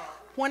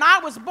 When I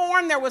was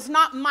born, there was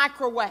not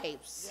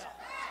microwaves.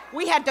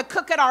 We had to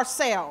cook it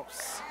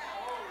ourselves.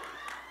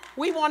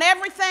 We want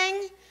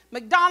everything,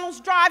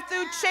 McDonald's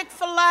drive-thru,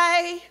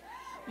 Chick-fil-A,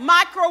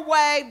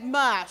 microwave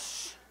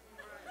mush.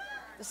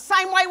 The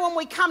same way when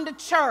we come to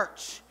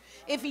church.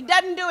 If he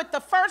doesn't do it the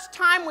first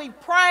time we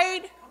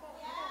prayed,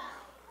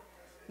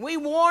 we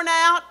worn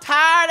out,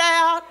 tired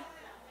out.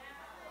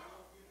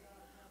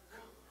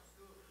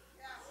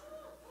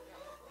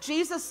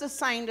 Jesus is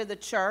saying to the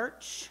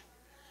church,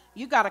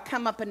 you got to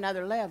come up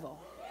another level.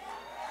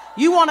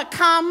 You want to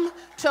come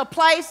to a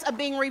place of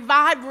being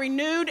revived,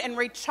 renewed, and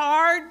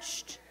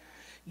recharged?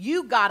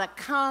 You got to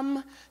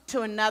come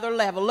to another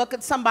level. Look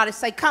at somebody,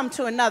 say, come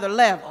to another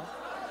level.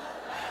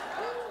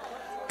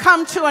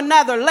 Come to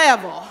another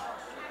level.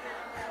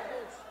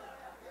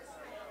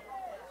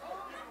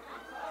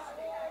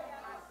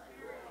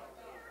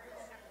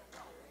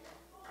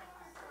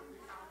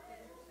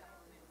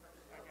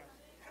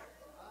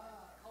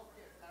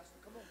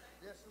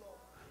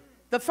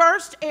 The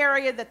first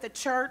area that the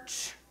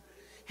church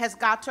has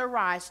got to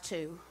rise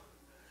to.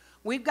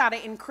 We've got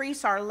to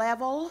increase our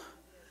level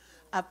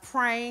of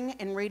praying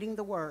and reading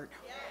the Word.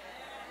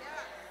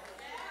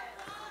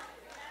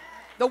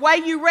 The way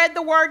you read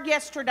the Word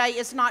yesterday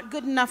is not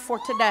good enough for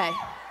today.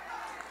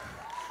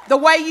 The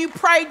way you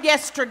prayed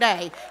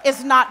yesterday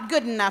is not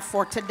good enough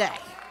for today.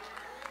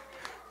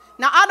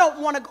 Now, I don't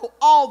want to go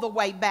all the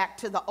way back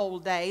to the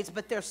old days,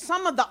 but there's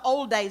some of the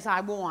old days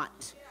I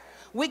want.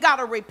 We got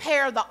to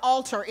repair the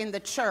altar in the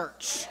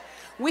church.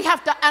 We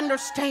have to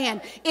understand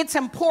it's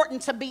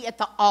important to be at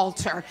the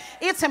altar.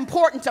 It's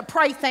important to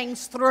pray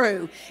things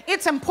through.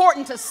 It's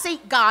important to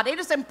seek God. It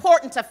is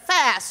important to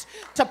fast,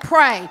 to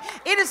pray.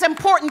 It is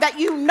important that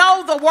you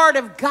know the Word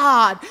of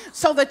God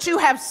so that you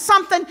have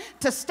something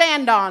to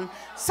stand on.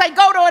 Say,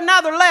 go to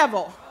another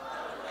level.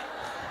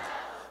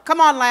 Come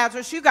on,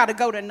 Lazarus, you got to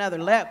go to another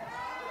level.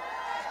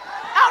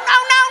 Oh, no.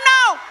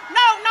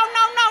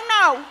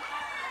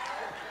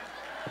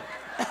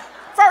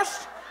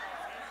 First,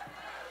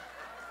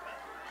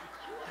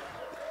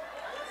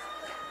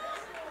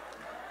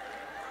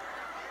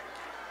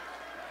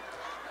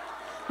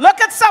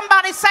 look at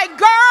somebody, say,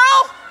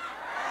 girl,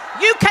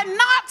 you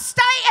cannot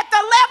stay at the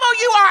level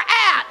you are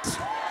at.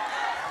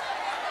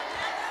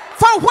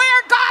 For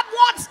where God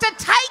wants to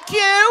take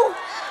you,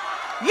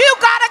 you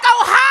got to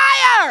go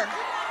higher.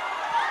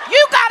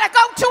 You got to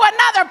go to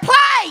another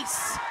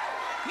place.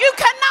 You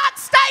cannot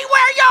stay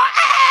where you're at.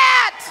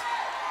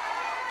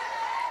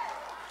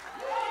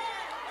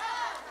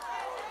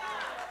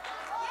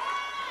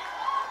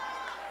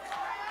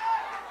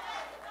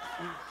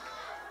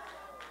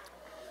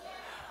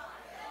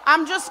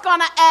 I'm just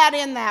going to add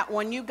in that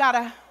one.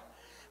 I'm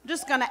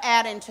just going to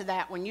add into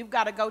that one. You've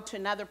got to go to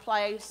another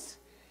place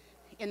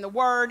in the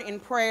Word, in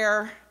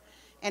prayer,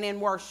 and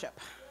in worship.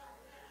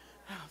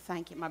 Oh,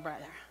 thank you, my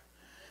brother.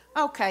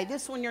 Okay,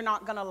 this one you're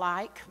not going to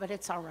like, but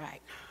it's all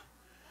right.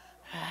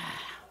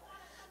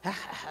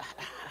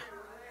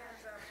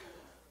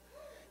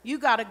 You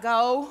got to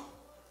go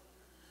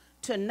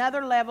to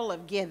another level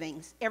of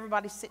giving.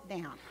 Everybody sit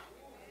down.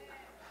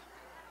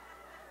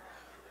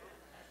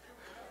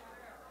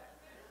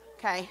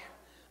 Okay,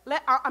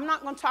 I'm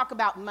not going to talk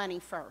about money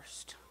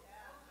first.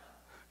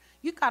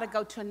 You got to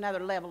go to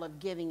another level of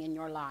giving in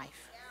your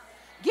life.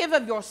 Give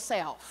of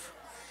yourself.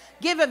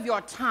 Give of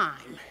your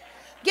time.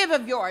 Give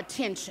of your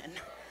attention.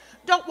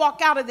 Don't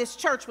walk out of this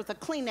church with a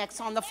Kleenex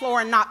on the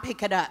floor and not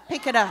pick it up.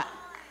 Pick it up.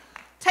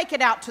 Take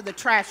it out to the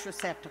trash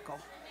receptacle.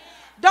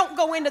 Don't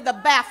go into the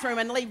bathroom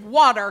and leave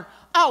water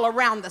all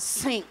around the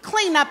sink.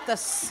 Clean up the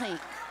sink.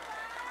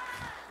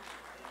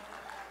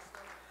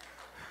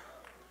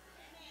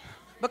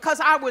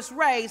 Because I was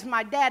raised,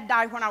 my dad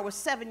died when I was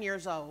 7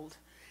 years old.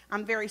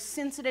 I'm very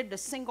sensitive to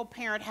single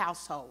parent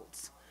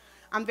households.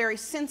 I'm very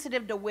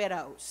sensitive to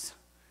widows.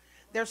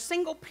 There's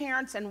single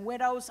parents and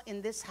widows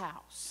in this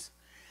house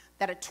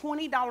that a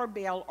 $20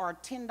 bill or a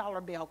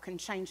 $10 bill can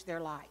change their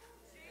life.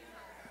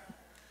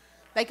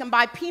 They can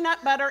buy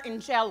peanut butter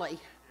and jelly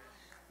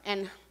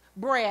and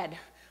bread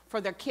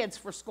for their kids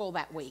for school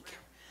that week.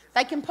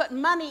 They can put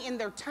money in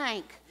their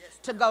tank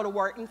to go to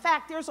work. In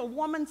fact, there's a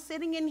woman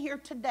sitting in here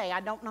today.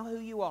 I don't know who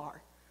you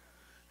are.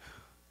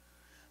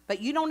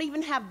 But you don't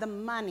even have the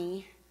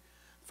money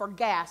for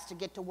gas to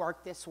get to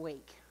work this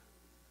week.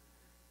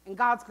 And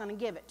God's going to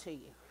give it to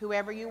you.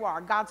 Whoever you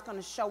are, God's going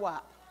to show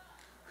up.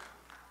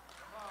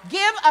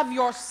 Give of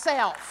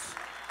yourself.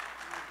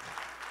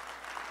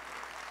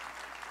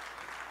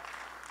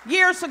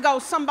 Years ago,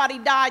 somebody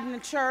died in the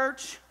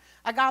church.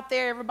 I got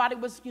there, everybody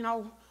was,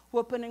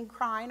 whooping and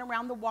crying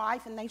around the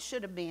wife, and they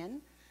should have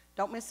been.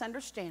 Don't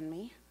misunderstand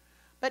me.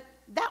 But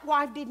that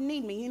wife didn't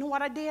need me. You know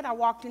what I did? I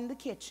walked in the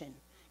kitchen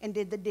and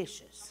did the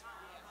dishes.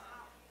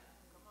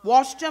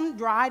 Washed them,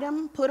 dried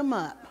them, put them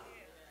up.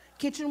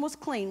 Kitchen was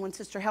clean when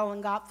Sister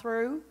Helen got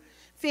through.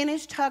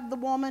 Finished, hugged the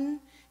woman,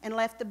 and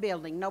left the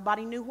building.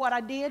 Nobody knew what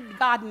I did.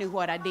 God knew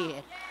what I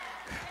did.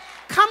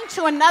 Come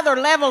to another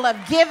level of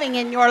giving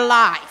in your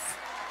life.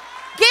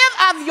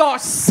 Give of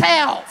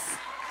yourself.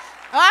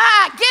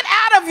 Get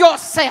out of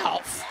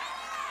yourself.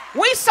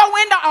 We so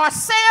into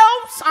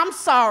ourselves, I'm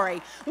sorry.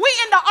 We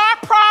into our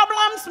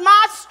problems,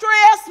 my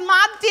stress,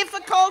 my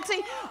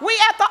difficulty. We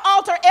at the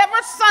altar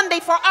every Sunday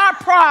for our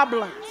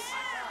problems.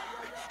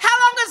 How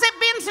long has it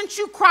been since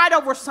you cried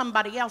over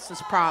somebody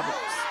else's problems?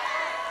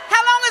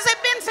 How long has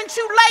it been since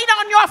you laid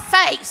on your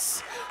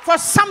face for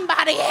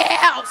somebody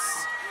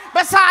else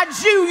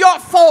besides you, you're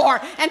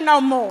for, and no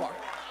more?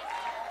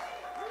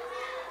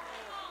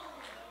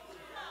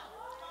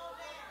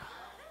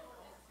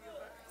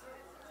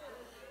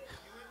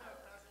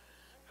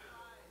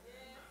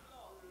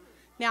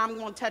 Now I'm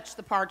going to touch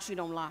the parts you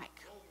don't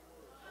like.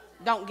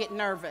 Don't get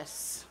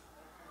nervous.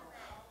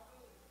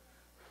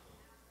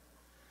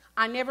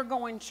 I never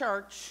go in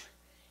church,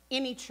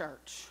 any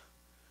church,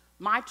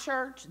 my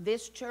church,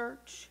 this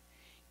church,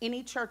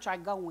 any church I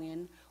go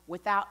in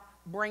without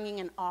bringing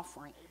an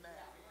offering.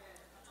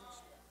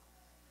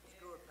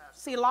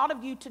 See, a lot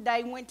of you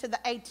today went to the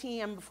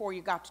ATM before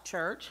you got to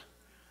church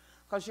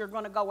because you're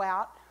going to go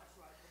out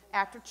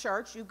after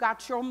church. You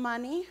got your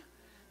money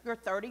your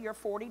 $30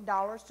 or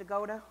 $40 to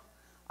go to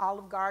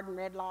Olive Garden,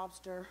 Red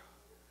Lobster,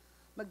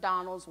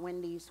 McDonald's,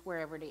 Wendy's,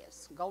 wherever it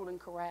is, Golden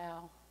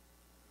Corral,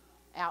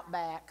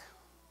 Outback.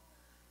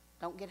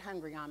 Don't get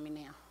hungry on me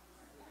now.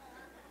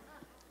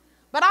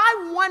 But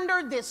I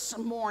wondered this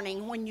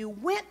morning, when you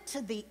went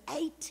to the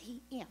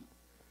ATM,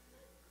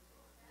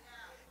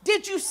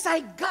 did you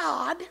say,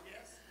 God,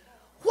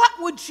 what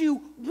would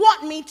you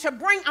want me to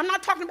bring? I'm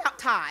not talking about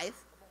tithe,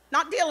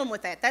 not dealing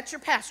with that. That's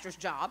your pastor's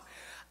job.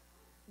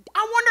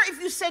 I wonder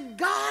if you said,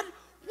 God,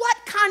 what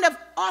kind of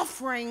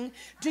offering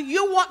do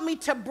you want me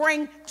to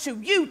bring to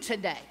you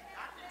today?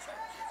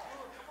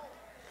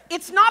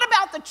 It's not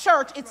about the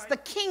church, it's the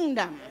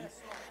kingdom.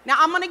 Now,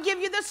 I'm going to give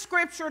you the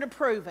scripture to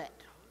prove it,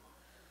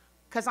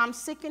 because I'm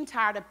sick and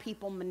tired of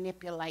people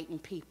manipulating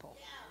people.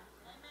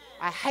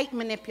 I hate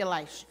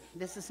manipulation.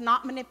 This is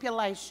not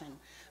manipulation.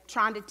 I'm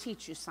trying to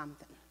teach you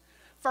something.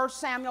 1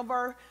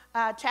 Samuel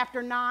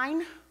chapter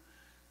 9,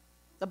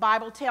 the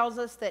Bible tells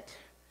us that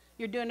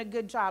you're doing a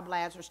good job,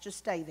 Lazarus. Just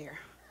stay there,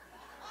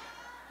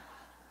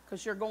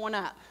 because you're going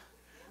up.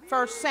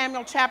 1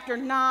 Samuel chapter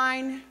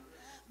 9,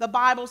 the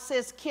Bible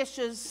says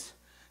Kish's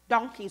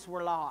donkeys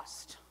were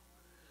lost.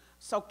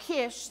 So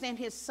Kish sent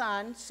his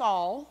son,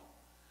 Saul,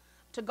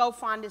 to go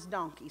find his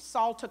donkeys.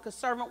 Saul took a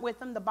servant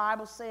with him. The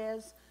Bible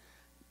says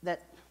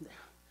that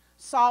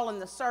Saul and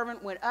the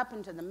servant went up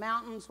into the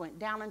mountains, went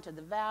down into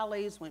the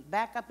valleys, went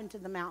back up into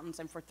the mountains,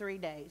 and for 3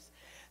 days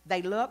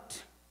they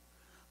looked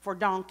for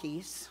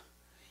donkeys,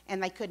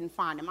 and they couldn't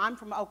find them. I'm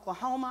from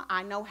Oklahoma.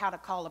 I know how to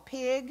call a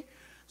pig,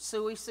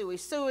 suey, suey,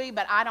 suey,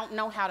 but I don't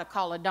know how to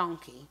call a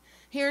donkey.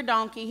 Here,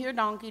 donkey,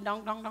 don't, you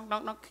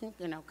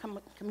know,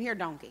 come here,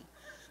 donkey.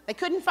 They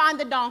couldn't find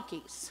the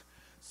donkeys.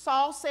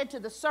 Saul said to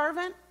the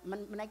servant, I'm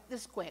going to make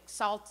this quick.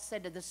 Saul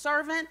said to the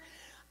servant,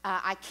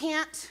 I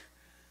can't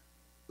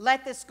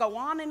let this go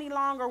on any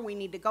longer. We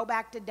need to go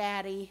back to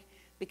Daddy,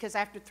 because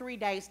after 3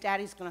 days,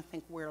 Daddy's going to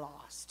think we're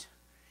lost.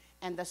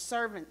 And the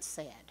servant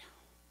said,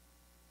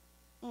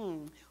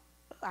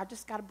 I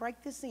just got to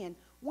break this in.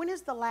 When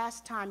is the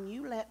last time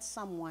you let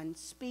someone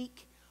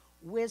speak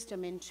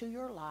wisdom into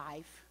your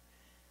life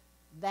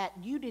that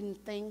you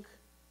didn't think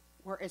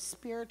were as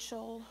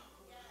spiritual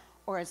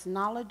or as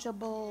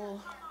knowledgeable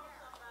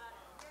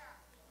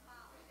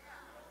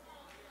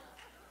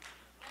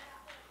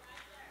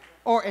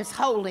or as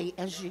holy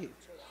as you?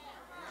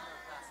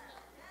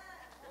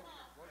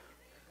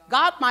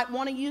 God might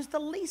want to use the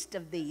least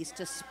of these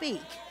to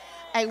speak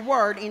a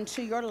word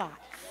into your life.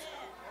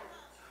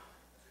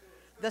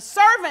 The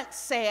servant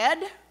said,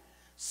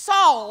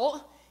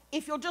 Saul,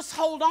 if you'll just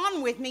hold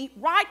on with me,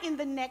 right in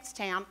the next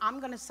town,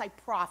 I'm going to say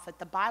prophet.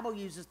 The Bible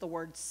uses the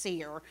word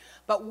seer,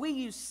 but we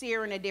use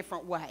seer in a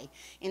different way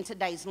in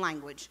today's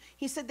language.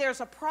 He said, there's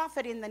a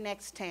prophet in the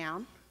next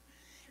town,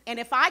 and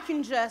if we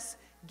can just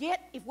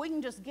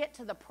get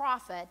to the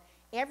prophet,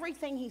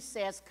 everything he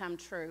says come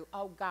true.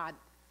 Oh, God,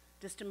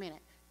 just a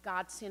minute.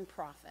 God send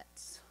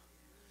prophets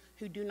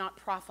who do not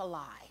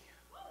prophesy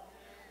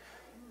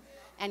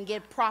and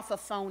give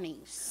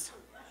prophephonies.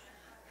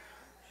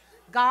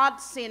 God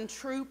send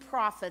true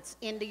prophets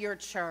into your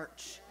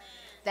church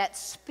that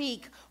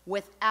speak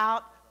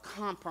without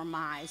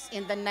compromise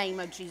in the name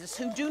of Jesus,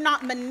 who do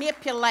not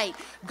manipulate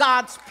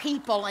God's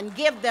people and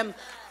give them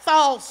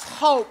false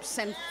hopes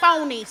and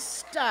phony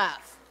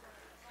stuff.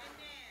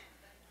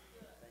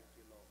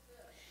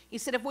 He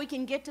said, if we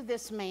can get to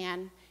this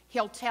man,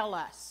 he'll tell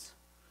us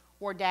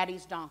where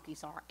Daddy's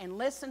donkeys are. And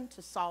listen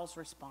to Saul's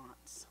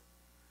response.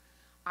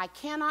 I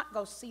cannot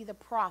go see the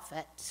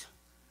prophet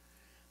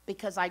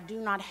because I do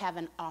not have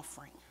an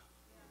offering.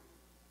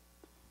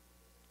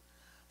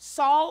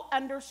 Saul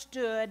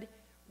understood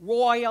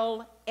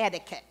royal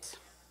etiquette.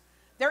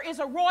 There is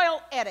a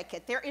royal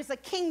etiquette. There is a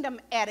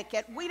kingdom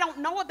etiquette. We don't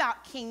know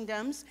about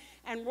kingdoms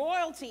and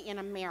royalty in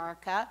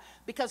America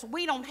because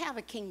we don't have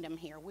a kingdom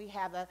here. We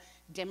have a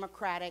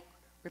democratic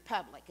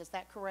republic. Is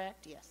that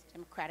correct? Yes,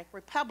 democratic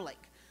republic.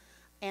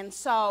 And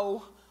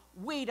so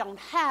we don't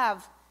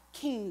have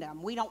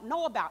kingdom. We don't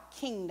know about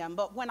kingdom,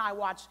 but when I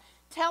watch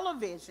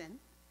television,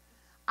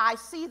 I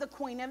see the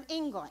Queen of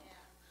England,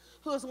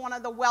 who is one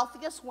of the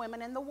wealthiest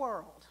women in the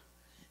world.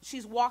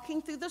 She's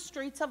walking through the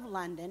streets of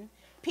London.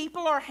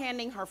 People are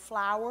handing her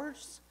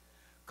flowers,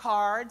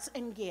 cards,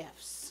 and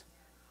gifts.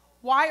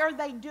 Why are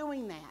they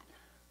doing that?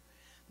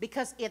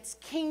 Because it's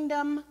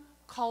kingdom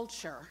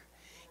culture.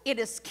 It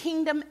is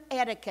kingdom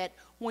etiquette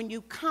when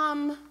you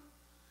come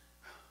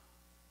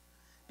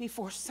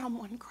before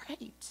someone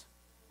great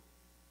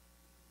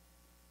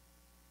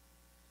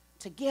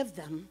to give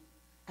them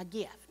a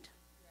gift.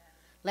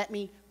 Let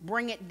me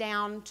bring it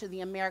down to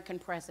the American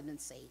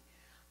presidency.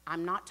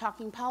 I'm not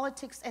talking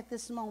politics at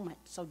this moment,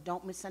 so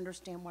don't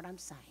misunderstand what I'm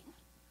saying.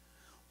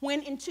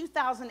 When in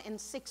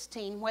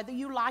 2016, whether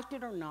you liked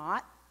it or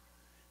not,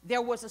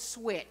 there was a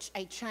switch,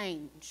 a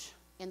change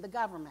in the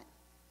government.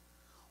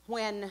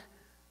 When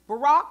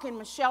Barack and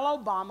Michelle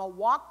Obama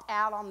walked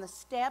out on the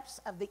steps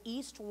of the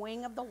East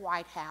Wing of the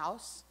White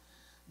House,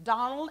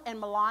 Donald and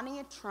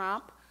Melania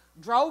Trump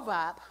drove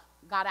up,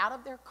 got out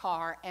of their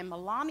car, and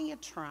Melania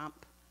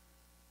Trump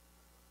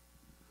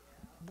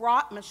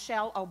brought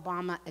Michelle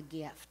Obama a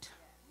gift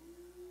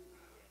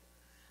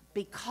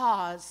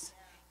because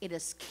it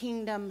is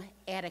kingdom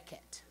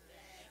etiquette.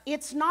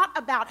 It's not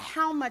about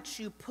how much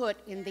you put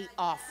in the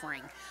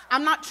offering.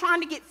 I'm not trying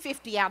to get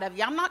 50 out of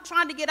you. I'm not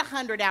trying to get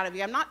 100 out of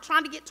you. I'm not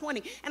trying to get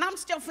 20. And I'm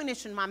still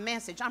finishing my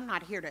message. I'm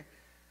not here to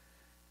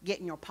get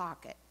in your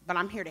pocket, but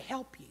I'm here to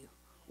help you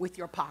with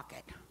your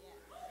pocket.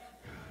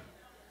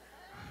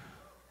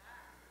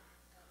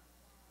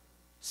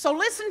 So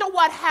listen to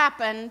what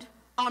happened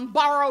on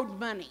borrowed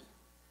money.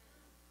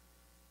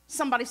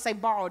 Somebody say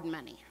borrowed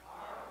money.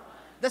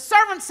 The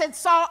servant said,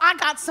 Saul, I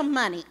got some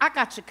money. I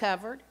got you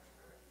covered.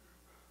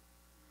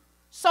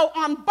 So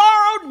on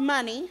borrowed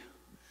money,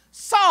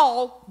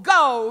 Saul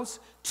goes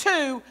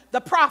to the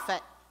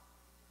prophet.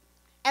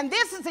 And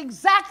this is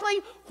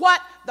exactly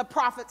what the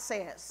prophet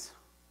says.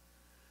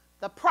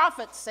 The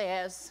prophet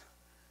says,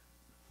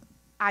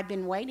 I've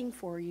been waiting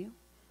for you.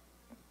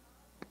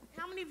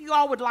 How many of you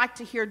all would like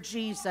to hear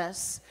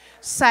Jesus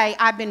say,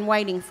 I've been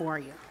waiting for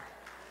you?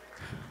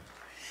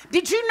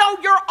 Did you know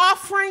your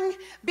offering,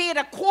 be it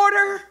a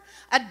quarter,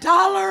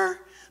 $1,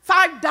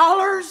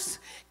 $5,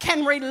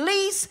 can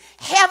release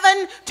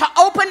heaven to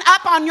open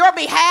up on your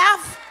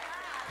behalf?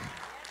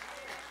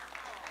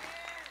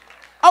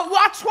 Oh,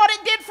 watch what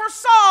it did for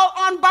Saul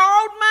on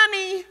borrowed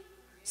money.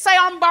 Say,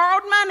 on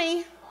borrowed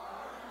money.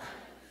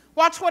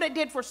 Watch what it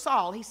did for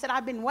Saul. He said,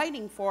 I've been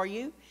waiting for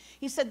you.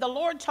 He said, the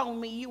Lord told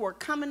me you were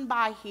coming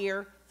by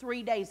here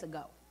 3 days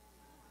ago.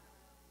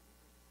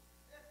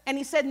 And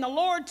he said, and the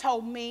Lord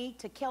told me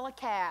to kill a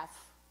calf.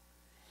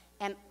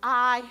 And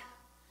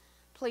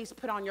please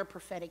put on your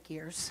prophetic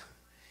ears.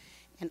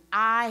 And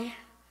I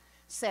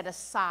set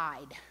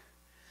aside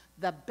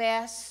the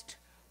best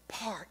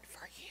part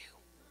for you.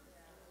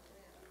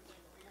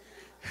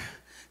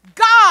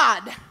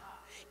 God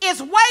is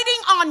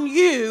waiting on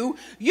you.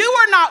 You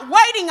are not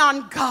waiting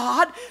on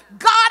God.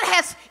 God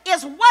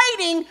is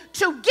waiting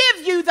to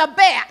give you the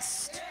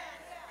best.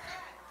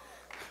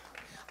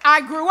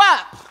 I grew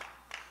up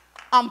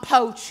on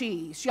po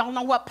cheese. Y'all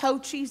know what po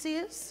cheese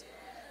is?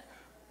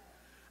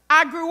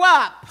 I grew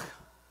up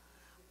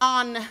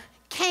on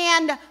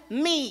canned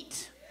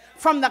meat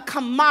from the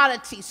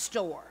commodity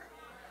store.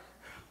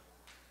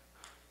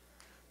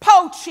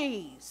 Po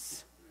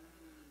cheese.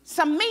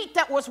 Some meat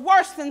that was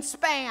worse than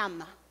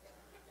Spam.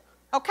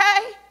 Okay?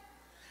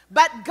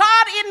 But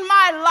God in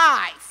my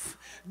life,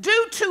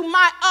 due to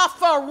my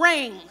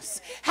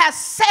offerings, has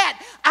set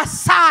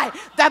aside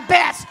the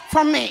best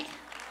for me.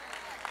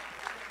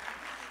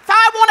 If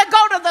I want to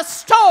go to the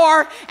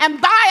store and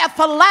buy a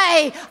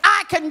filet,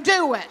 I can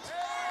do it.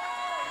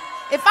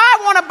 If I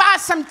want to buy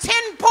some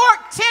tin pork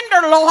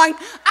tenderloin,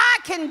 I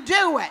can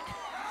do it.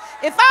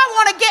 If I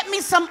want to get me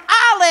some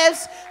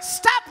olives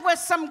stuffed with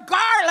some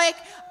garlic,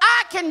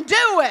 I can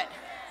do it.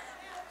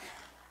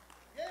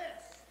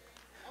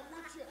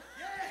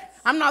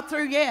 I'm not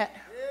through yet.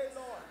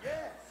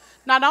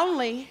 Not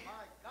only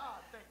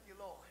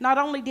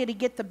did he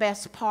get the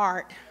best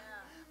part,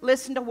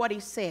 listen to what he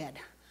said.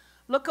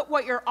 Look at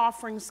what your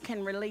offerings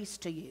can release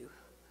to you.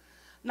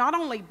 Not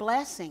only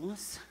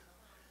blessings,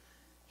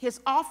 his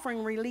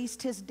offering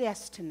released his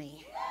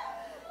destiny.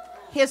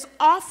 His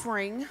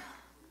offering,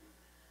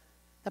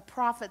 the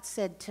prophet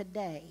said,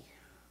 today,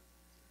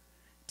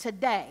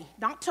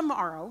 not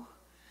tomorrow,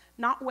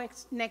 not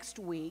next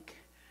week.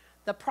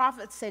 The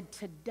prophet said,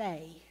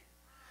 today,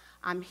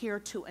 I'm here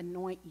to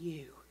anoint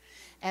you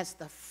as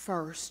the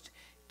first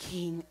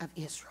king of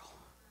Israel.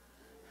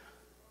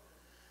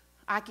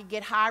 I could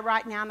get high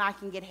right now and I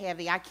can get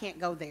heavy. I can't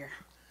go there.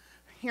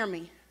 Hear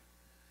me.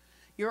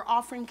 Your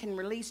offering can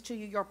release to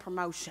you your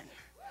promotion.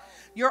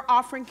 Your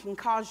offering can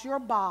cause your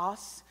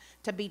boss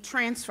to be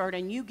transferred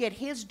and you get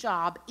his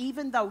job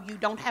even though you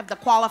don't have the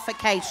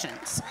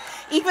qualifications.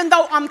 Even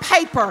though on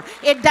paper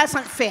it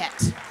doesn't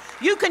fit.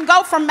 You can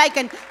go from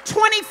making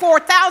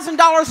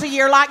 $24,000 a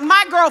year like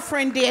my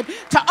girlfriend did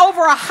to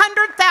over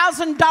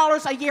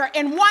 $100,000 a year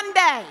in one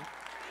day.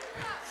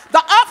 The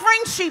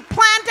offering she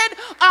planted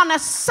on a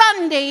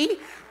Sunday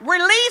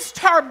released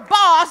her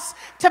boss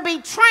to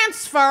be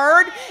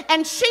transferred,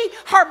 and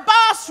her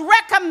boss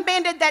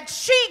recommended that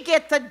she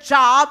get the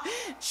job.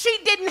 She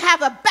didn't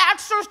have a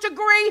bachelor's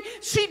degree,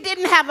 she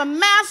didn't have a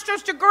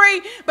master's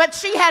degree, but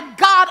she had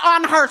God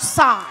on her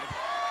side.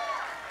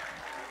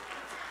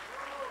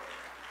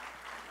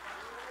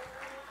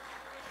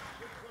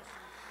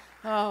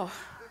 Oh,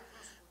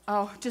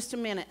 just a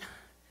minute.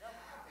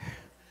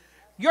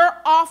 Your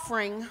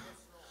offering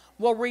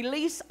will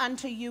release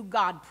unto you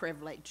God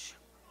privilege.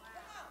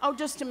 Oh,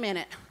 just a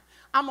minute.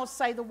 I'm going to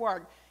say the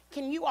word.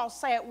 Can you all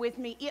say it with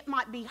me? It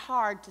might be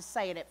hard to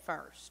say it at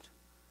first.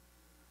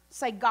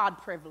 Say God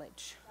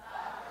privilege.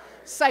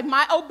 Say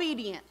my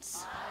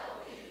obedience,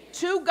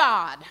 to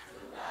God,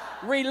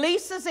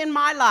 releases in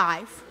my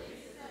life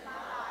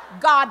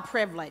God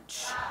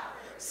privilege.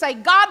 Say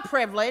God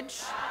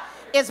privilege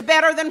is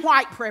better than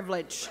white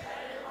privilege.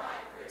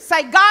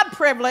 Say God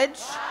privilege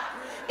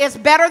is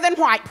better than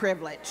white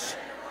privilege.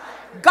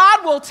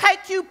 God will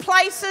take you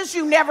places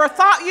you never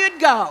thought you'd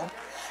go.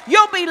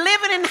 You'll be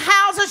living in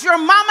houses your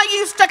mama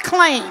used to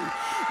clean.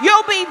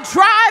 You'll be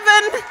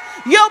driving.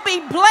 You'll be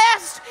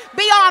blessed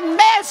beyond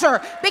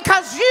measure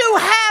because you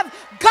have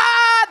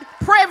God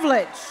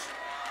privilege.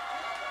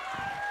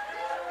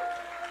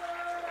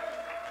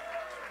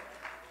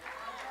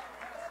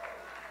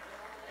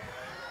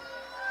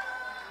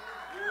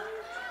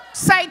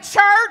 Say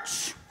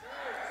church.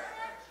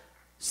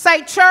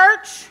 Say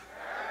church.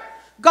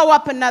 Go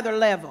up another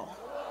level.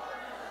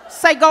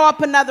 Say go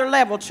up another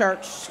level,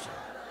 church.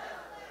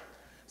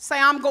 Say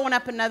I'm going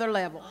up another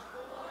level.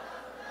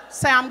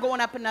 Say I'm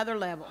going up another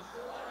level.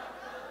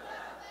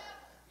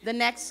 The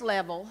next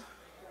level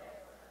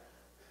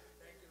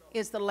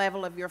is the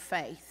level of your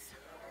faith.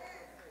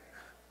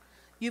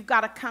 You've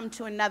got to come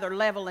to another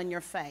level in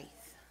your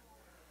faith.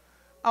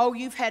 Oh,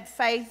 you've had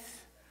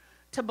faith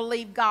to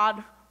believe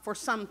God for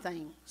some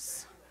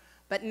things.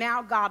 But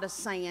now God is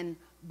saying,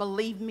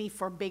 believe me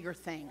for bigger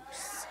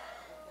things.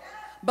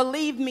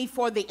 Believe me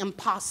for the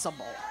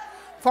impossible.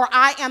 For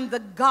I am the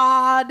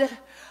God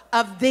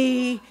of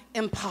the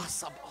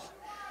impossible.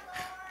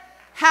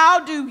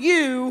 How do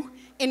you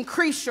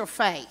increase your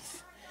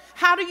faith?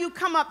 How do you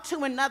come up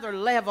to another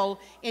level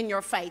in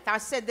your faith? I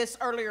said this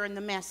earlier in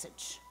the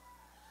message.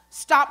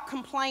 Stop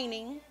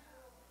complaining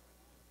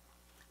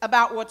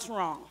about what's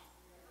wrong.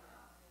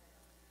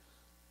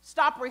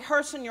 Stop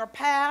rehearsing your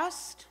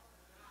past.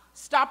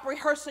 Stop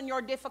rehearsing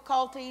your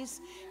difficulties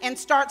and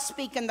start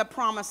speaking the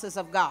promises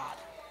of God.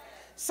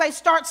 Say,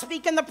 start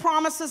speaking the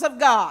promises of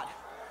God.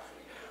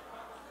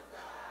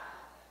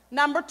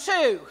 Number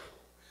 2,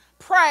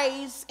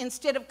 praise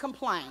instead of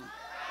complain.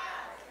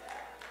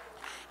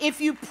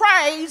 If you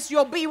praise,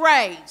 you'll be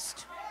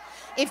raised.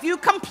 If you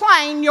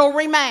complain, you'll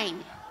remain.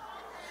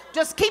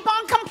 Just keep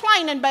on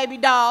complaining, baby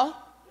doll,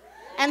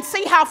 and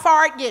see how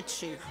far it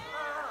gets you.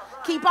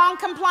 Keep on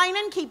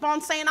complaining. Keep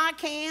on saying, I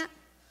can't.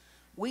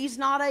 We's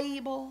not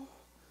able.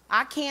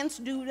 I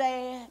can't do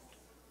that.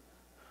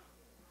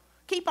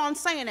 Keep on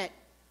saying it.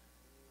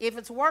 If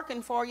it's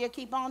working for you,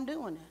 keep on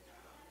doing it.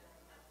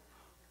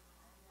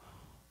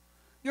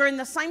 You're in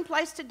the same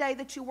place today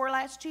that you were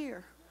last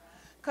year.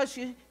 Because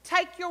you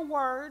take your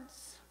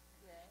words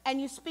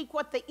and you speak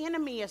what the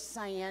enemy is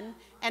saying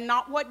and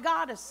not what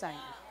God is saying.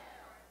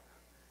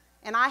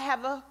 And I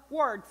have a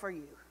word for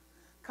you.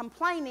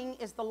 Complaining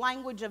is the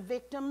language of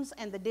victims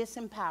and the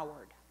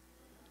disempowered.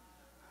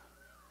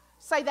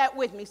 Say that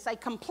with me. Say,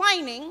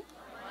 complaining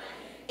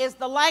is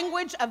the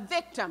language of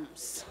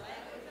victims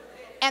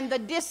and the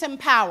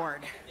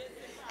disempowered.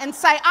 And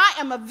say, I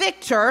am a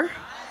victor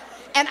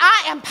and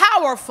I am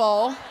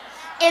powerful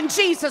in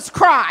Jesus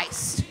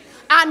Christ.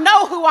 I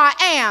know who I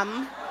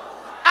am.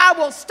 I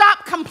will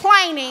stop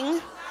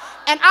complaining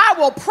and I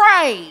will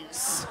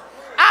praise.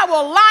 I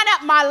will line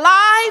up my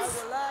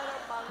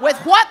life with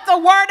what the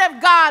Word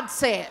of God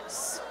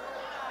says.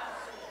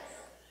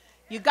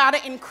 You got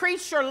to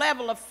increase your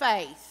level of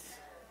faith.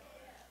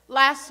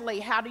 Lastly,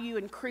 how do you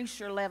increase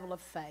your level of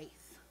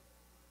faith?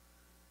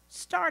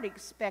 Start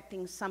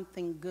expecting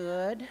something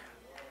good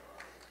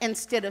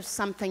instead of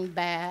something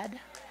bad.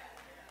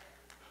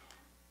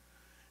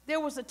 There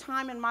was a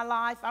time in my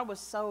life I was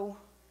so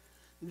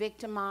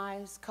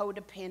victimized,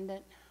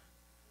 codependent,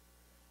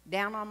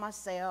 down on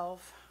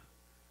myself.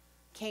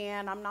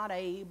 I'm not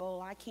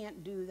able, I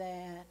can't do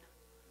that.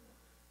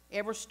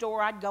 Every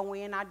store I'd go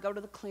in, I'd go to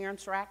the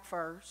clearance rack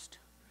first.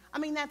 I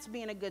mean, that's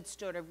being a good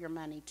steward of your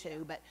money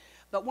too,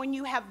 but when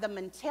you have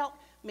the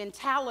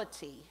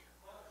mentality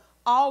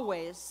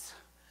always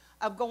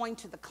of going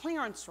to the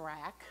clearance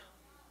rack,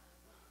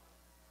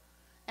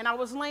 and I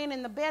was laying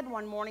in the bed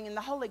one morning and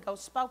the Holy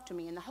Ghost spoke to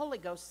me, and the Holy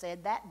Ghost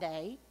said that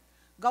day,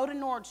 go to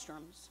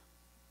Nordstrom's,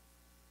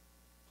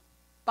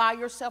 buy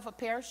yourself a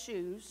pair of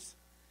shoes,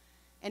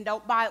 and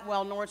don't buy it.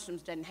 Well,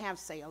 Nordstrom's doesn't have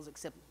sales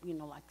except,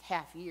 like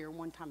half a year,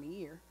 one time a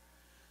year.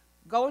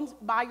 Go and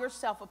buy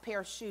yourself a pair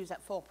of shoes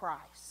at full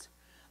price.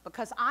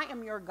 Because I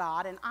am your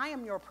God and I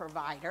am your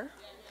provider.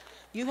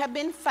 You have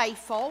been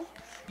faithful.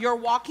 You're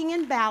walking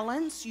in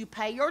balance. You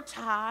pay your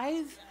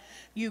tithe.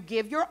 You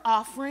give your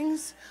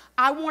offerings.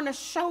 I want to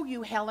show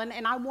you, Helen,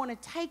 and I want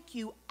to take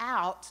you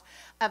out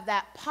of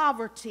that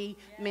poverty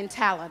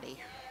mentality.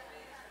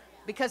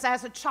 Because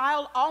as a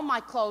child, all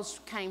my clothes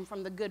came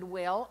from the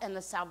Goodwill and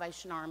the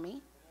Salvation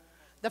Army.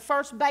 The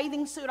first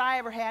bathing suit I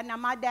ever had, now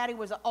my daddy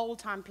was an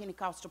old-time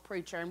Pentecostal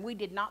preacher, and we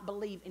did not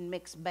believe in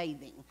mixed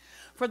bathing.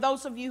 For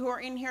those of you who are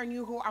in here and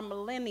you who are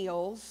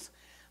millennials,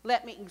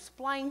 let me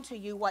explain to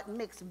you what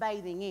mixed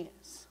bathing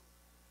is.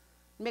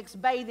 Mixed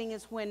bathing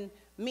is when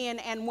men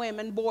and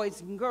women,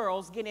 boys and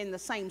girls, get in the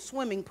same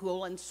swimming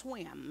pool and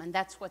swim, and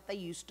that's what they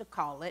used to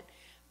call it,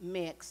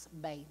 mixed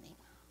bathing.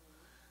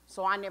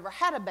 So I never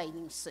had a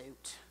bathing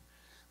suit.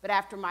 But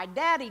after my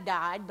daddy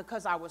died,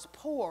 because I was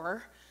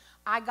poor,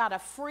 I got a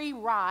free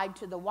ride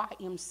to the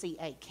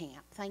YMCA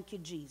camp. Thank you,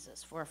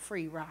 Jesus, for a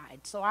free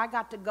ride. So I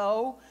got to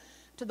go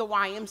to the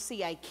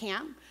YMCA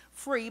camp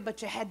free,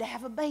 but you had to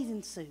have a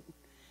bathing suit.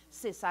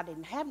 Sis, I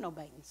didn't have no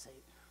bathing suit.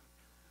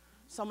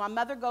 So my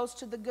mother goes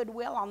to the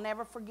Goodwill. I'll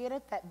never forget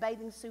it. That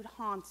bathing suit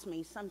haunts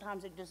me.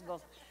 Sometimes it just goes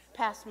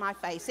past my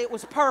face. It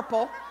was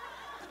purple.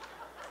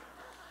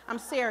 I'm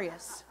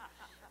serious.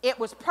 It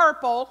was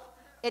purple.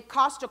 It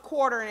cost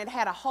 $25 and it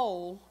had a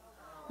hole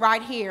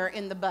right here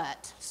in the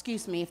butt.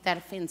 Excuse me if that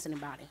offends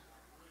anybody.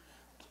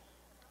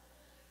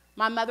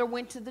 My mother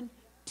went to the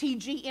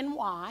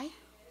TGNY.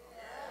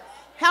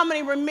 How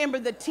many remember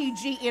the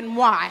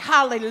TGNY?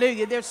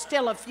 Hallelujah. There's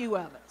still a few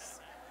of us.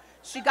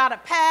 She got a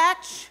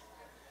patch,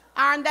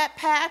 ironed that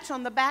patch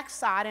on the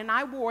backside, and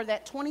I wore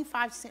that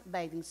 25-cent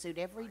bathing suit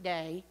every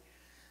day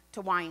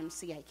to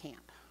YMCA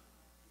camp.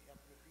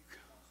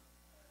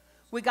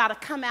 We got to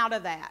come out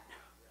of that.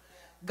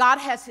 God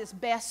has his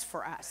best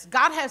for us.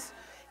 God has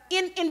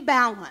in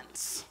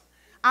balance.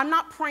 I'm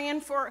not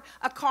praying for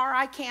a car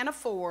I can't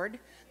afford,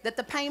 that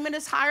the payment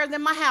is higher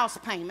than my house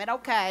payment,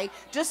 okay,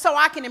 just so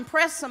I can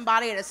impress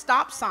somebody at a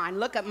stop sign.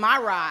 Look at my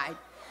ride.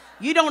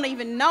 You don't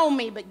even know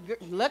me, but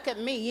look at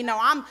me. You know,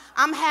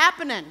 I'm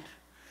happening.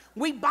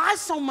 We buy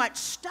so much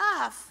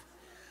stuff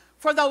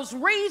for those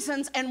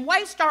reasons and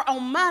waste our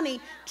own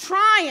money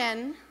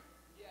trying.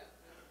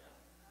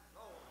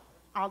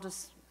 I'll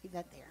just leave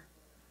that there.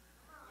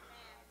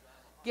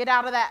 Get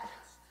out of that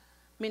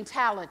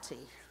mentality.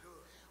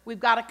 We've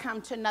got to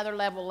come to another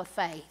level of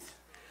faith.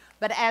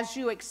 But as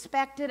you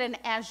expect it and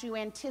as you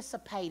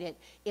anticipate it,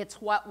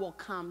 it's what will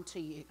come to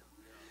you.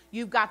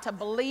 You've got to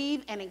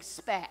believe and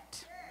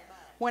expect.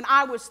 When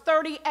I was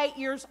 38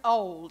 years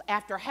old,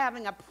 after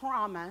having a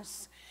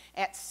promise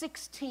at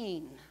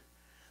 16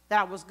 that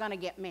I was going to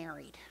get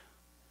married,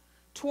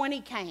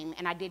 20 came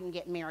and I didn't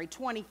get married.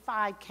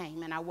 25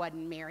 came and I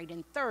wasn't married.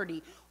 And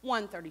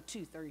 31,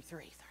 32, 33,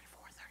 34, 35,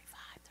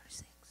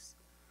 36,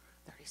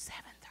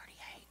 37,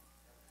 38.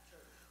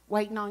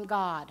 Waiting on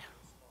God.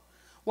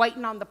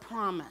 Waiting on the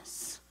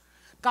promise.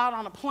 Got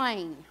on a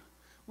plane.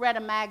 Read a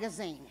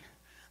magazine.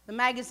 The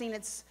magazine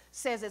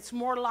says it's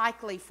more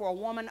likely for a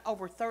woman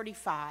over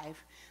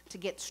 35 to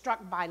get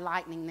struck by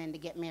lightning than to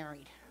get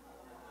married.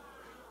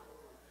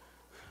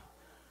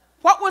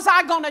 What was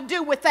I going to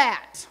do with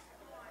that?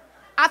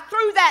 I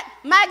threw that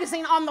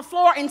magazine on the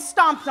floor and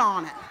stomped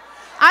on it.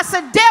 I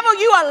said, devil,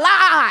 you a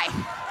lie.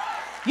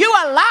 You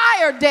a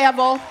liar,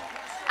 devil.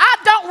 I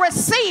don't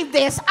receive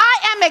this.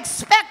 I am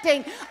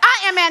expecting,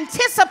 I am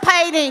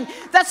anticipating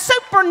the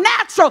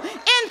supernatural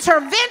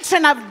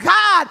intervention of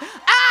God.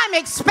 I'm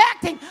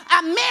expecting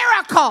a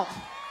miracle.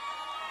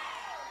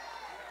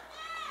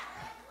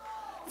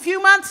 A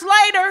few months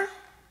later,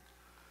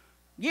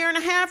 year and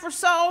a half or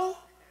so,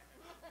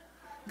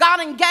 got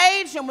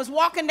engaged and was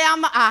walking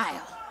down the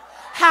aisle.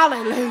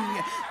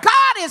 Hallelujah.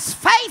 God is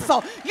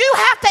faithful. You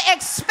have to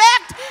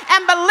expect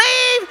and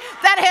believe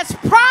that his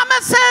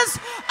promises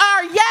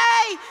are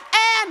yea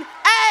and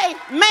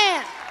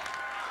amen.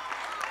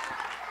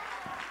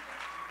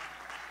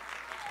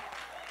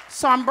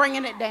 So I'm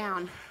bringing it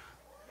down.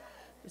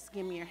 Just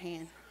give me your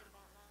hand.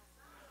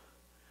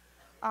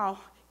 Oh,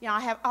 yeah,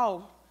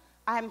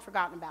 I haven't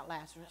forgotten about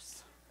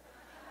Lazarus.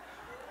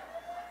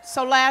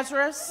 So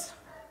Lazarus,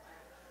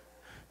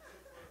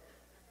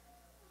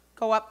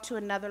 go up to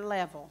another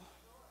level.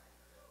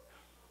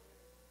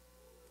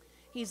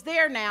 He's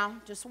there now,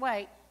 just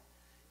wait.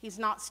 He's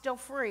not still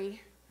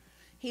free.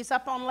 He's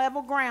up on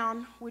level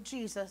ground with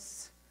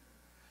Jesus,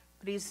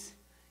 but he's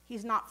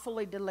not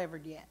fully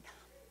delivered yet.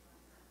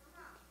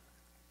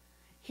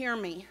 Hear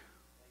me,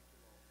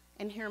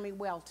 and hear me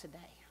well today.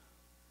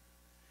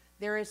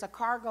 There is a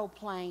cargo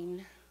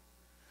plane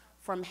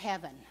from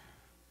heaven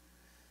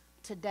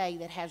today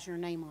that has your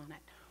name on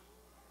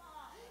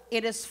it.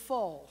 It is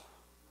full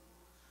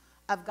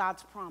of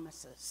God's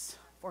promises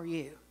for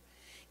you.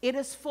 It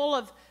is full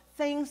of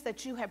things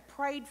that you have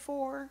prayed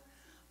for,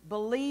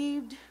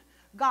 believed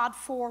God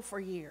for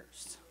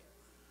years.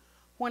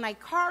 When a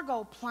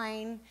cargo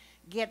plane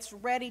gets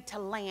ready to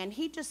land,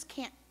 he just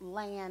can't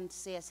land,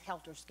 sis,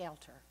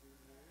 helter-skelter.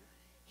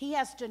 He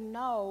has to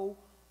know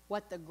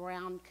what the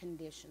ground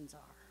conditions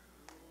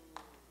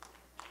are.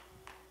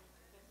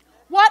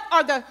 What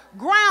are the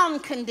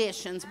ground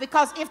conditions?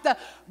 Because if the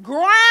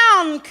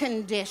ground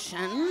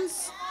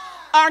conditions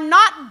are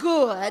not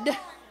good,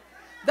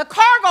 the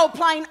cargo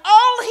plane,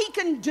 all he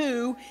can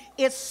do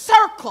is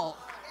circle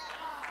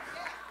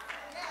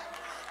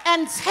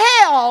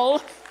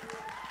until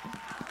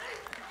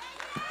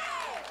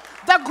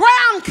the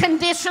ground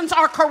conditions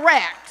are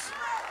correct.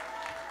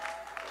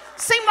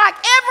 Seems like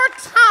every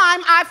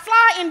time I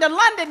fly into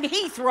London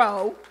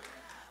Heathrow,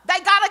 they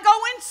got to go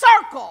in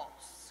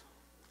circles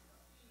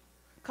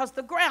because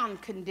the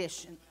ground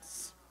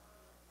conditions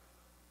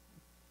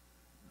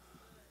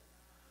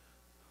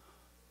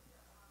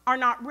are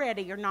not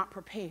ready or not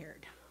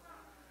prepared.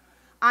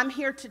 I'm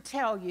here to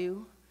tell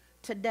you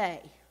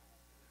today,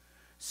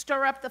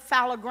 stir up the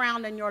fallow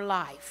ground in your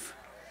life.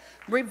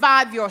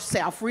 Revive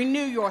yourself,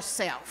 renew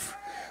yourself,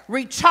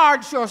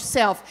 recharge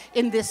yourself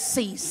in this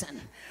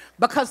season.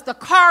 Because the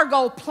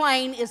cargo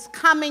plane is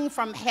coming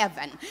from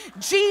heaven.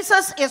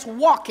 Jesus is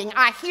walking.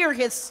 I hear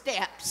his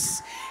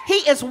steps. He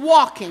is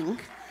walking.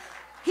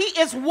 He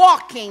is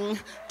walking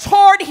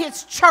toward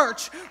his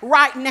church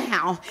right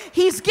now.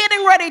 He's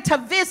getting ready to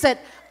visit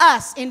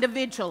us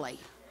individually.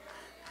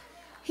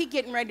 He's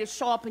getting ready to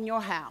show up in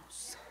your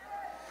house.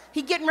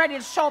 He's getting ready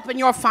to show up in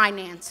your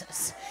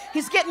finances.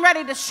 He's getting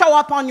ready to show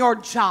up on your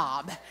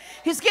job.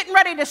 He's getting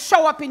ready to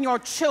show up in your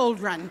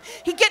children.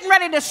 He's getting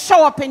ready to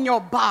show up in your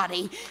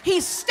body.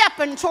 He's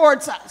stepping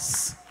towards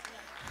us.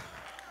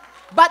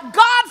 But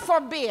God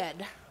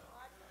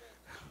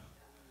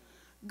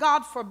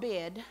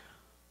forbid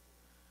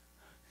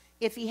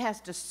if he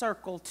has to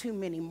circle too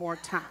many more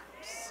times.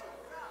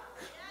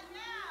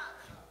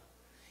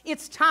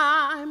 It's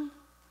time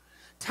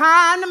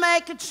to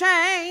make a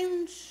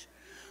change.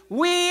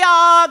 We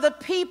are the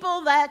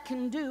people that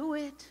can do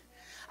it.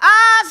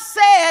 I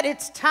said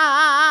it's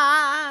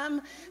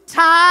time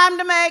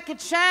to make a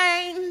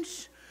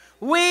change.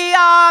 We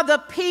are the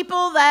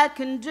people that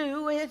can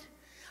do it.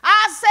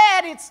 I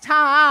said it's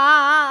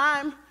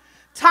time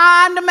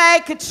to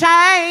make a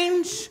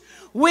change.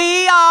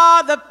 We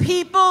are the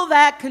people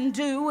that can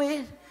do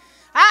it.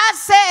 I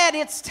said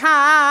it's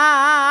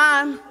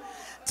time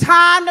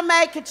to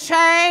make a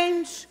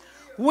change.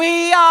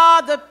 We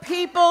are the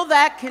people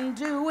that can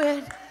do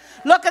it.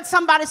 Look at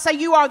somebody, say,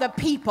 you are the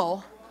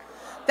people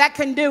that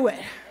can do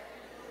it.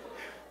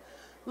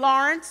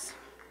 Lawrence,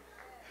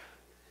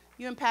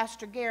 you and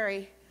Pastor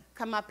Gary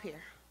come up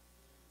here.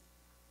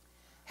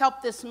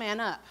 Help this man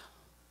up.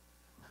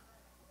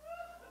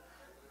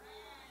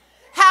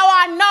 How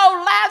I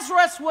know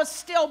Lazarus was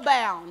still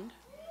bound,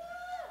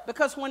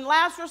 because when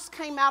Lazarus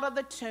came out of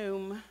the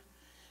tomb,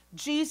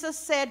 Jesus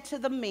said to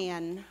the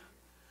men,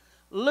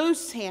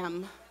 loose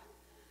him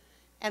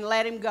and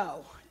let him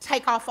go.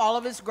 Take off all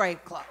of his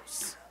grave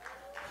clothes.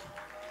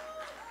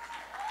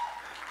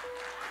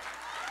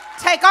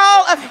 Take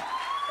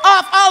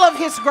off all of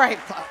his grave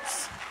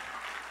clothes.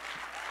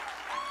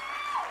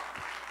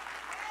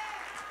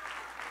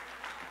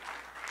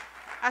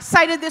 I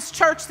say to this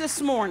church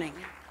this morning,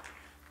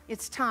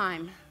 it's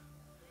time.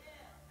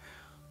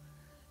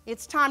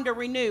 It's time to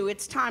renew.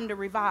 It's time to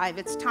revive.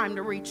 It's time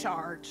to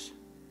recharge.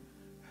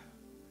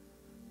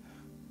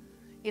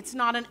 It's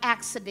not an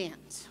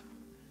accident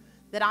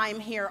that I am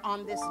here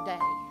on this day.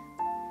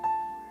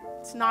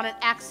 It's not an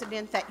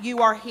accident that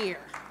you are here.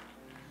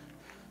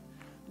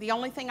 The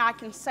only thing I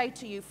can say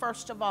to you,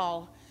 first of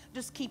all,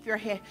 just keep your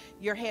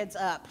heads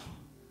up.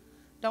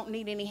 Don't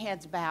need any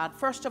heads bowed.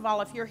 First of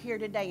all, if you're here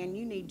today and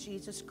you need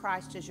Jesus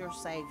Christ as your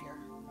Savior,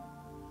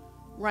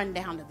 run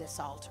down to this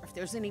altar. If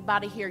there's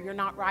anybody here, you're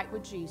not right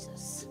with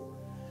Jesus.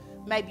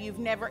 Maybe you've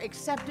never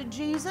accepted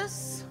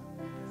Jesus,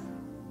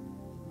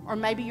 or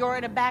maybe you're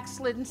in a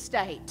backslidden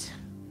state.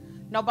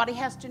 Nobody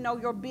has to know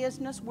your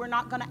business. We're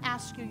not going to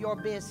ask you your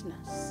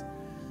business.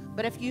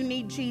 But if you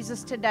need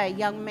Jesus today,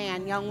 young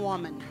man, young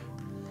woman,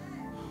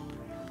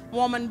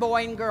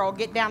 boy, and girl,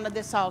 get down to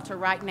this altar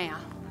right now.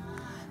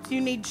 If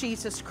you need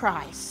Jesus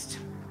Christ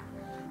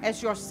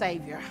as your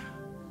Savior.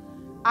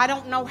 I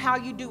don't know how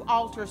you do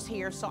altars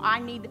here, so I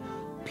need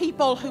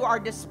people who are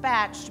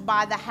dispatched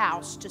by the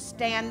house to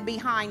stand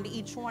behind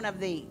each one of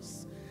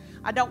these.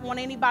 I don't want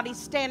anybody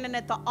standing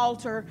at the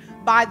altar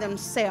by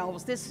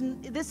themselves. This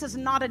is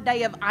not a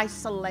day of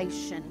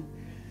isolation.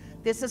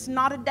 This is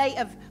not a day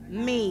of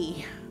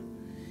me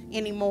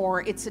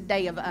anymore. It's a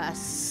day of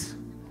us.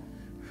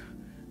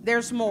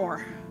 There's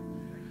more.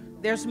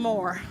 There's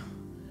more.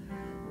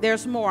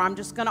 There's more. I'm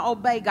just going to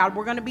obey God.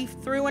 We're going to be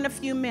through in a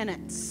few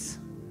minutes.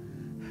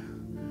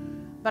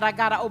 But I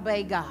got to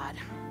obey God.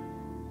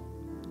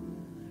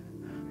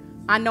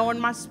 I know in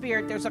my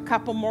spirit there's a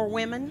couple more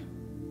women.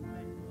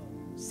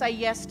 Say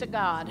yes to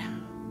God.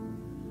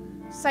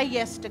 Say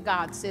yes to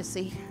God,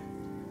 sissy.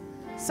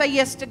 Say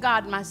yes to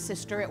God, my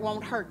sister. It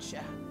won't hurt you.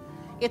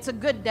 It's a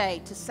good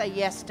day to say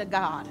yes to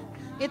God.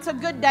 It's a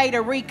good day to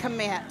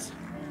recommit.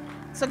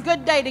 It's a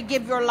good day to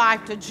give your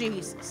life to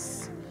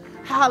Jesus.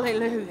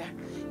 Hallelujah.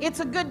 It's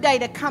a good day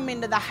to come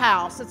into the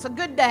house. It's a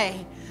good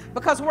day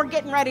because we're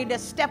getting ready to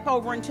step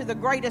over into the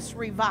greatest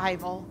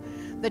revival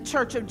the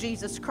Church of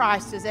Jesus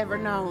Christ has ever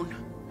known.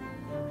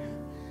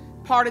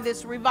 Part of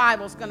this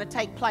revival is going to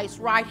take place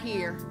right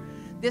here.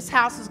 This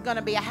house is going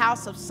to be a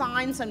house of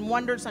signs and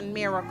wonders and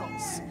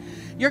miracles.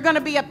 You're going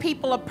to be a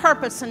people of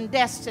purpose and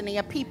destiny,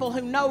 a people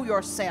who know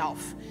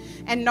yourself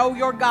and know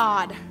your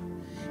God,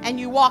 and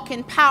you walk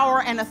in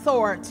power and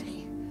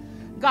authority.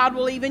 God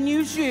will even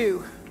use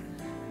you.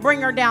 Bring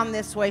her down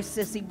this way,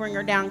 sissy. Bring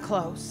her down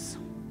close.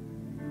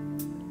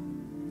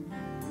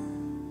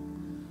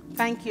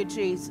 Thank you,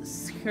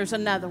 Jesus. Here's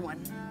another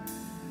one.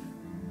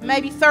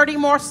 Maybe 30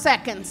 more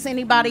seconds.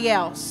 Anybody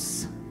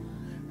else?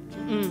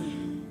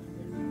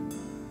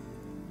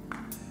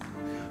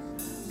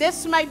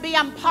 This may be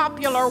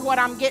unpopular, what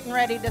I'm getting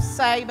ready to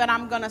say, but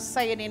I'm going to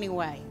say it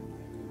anyway.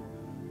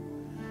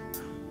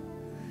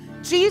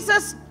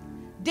 Jesus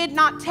did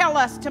not tell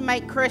us to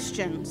make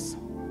Christians.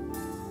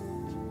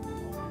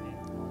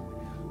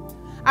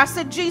 I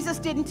said Jesus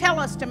didn't tell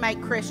us to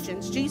make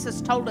Christians. Jesus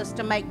told us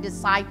to make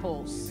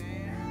disciples.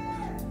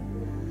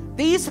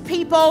 These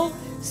people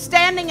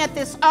standing at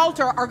this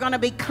altar are going to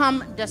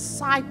become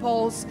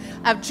disciples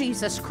of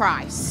Jesus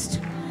Christ.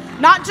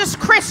 Not just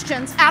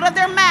Christians out of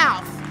their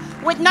mouth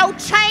with no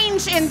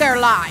change in their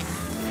life.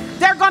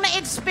 They're going to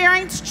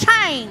experience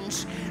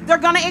change. They're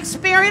going to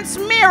experience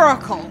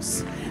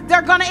miracles.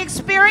 They're going to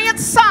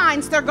experience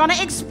signs. They're going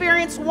to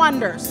experience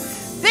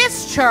wonders.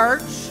 This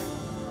church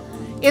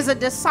is a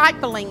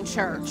discipling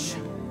church.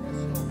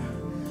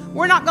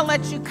 We're not going to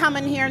let you come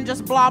in here and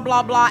just blah,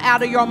 blah, blah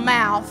out of your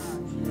mouth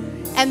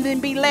and then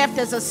be left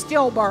as a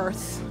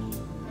stillbirth.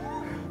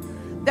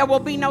 There will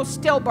be no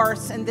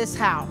stillbirths in this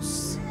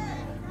house.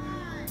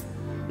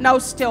 No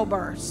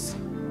stillbirths.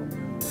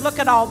 Look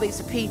at all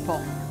these people.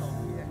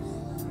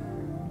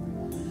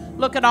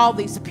 Look at all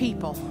these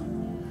people.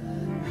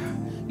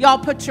 Y'all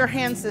put your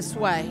hands this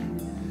way.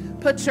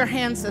 Put your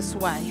hands this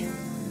way.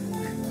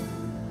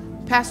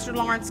 Pastor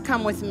Lawrence,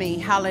 come with me.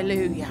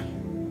 Hallelujah.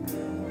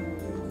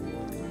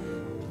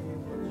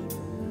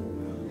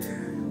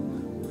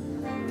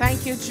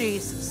 Thank you,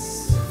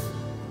 Jesus.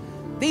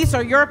 These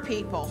are your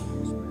people.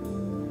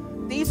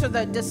 These are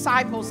the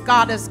disciples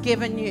God has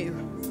given you.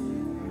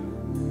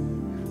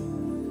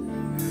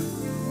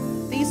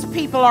 These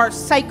people are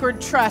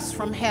sacred trust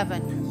from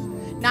heaven.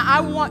 Now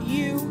I want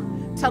you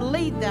to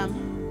lead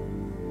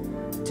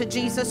them to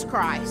Jesus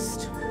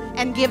Christ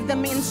and give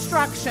them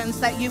instructions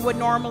that you would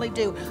normally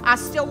do. I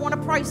still want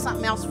to pray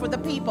something else for the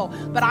people,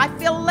 but I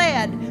feel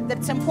led that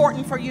it's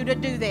important for you to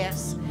do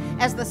this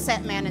as the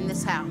set man in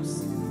this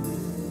house.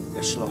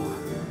 Yes, Lord.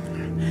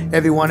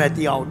 Everyone at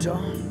the altar,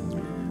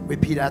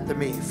 repeat after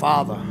me.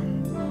 Father,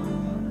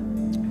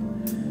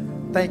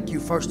 thank you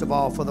first of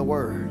all for the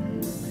word.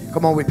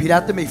 Come on, repeat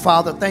after me.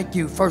 Father, thank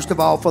you first of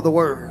all for the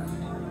word.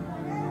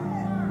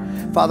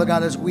 Father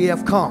God, as we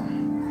have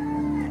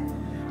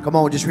come. Come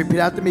on, just repeat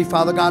after me.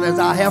 Father God, as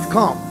I have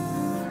come,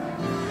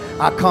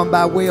 I come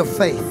by way of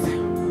faith.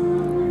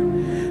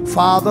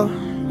 Father,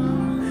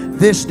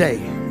 this day,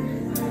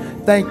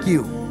 thank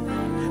you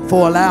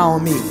for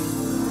allowing me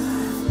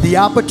the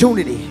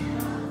opportunity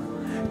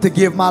to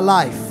give my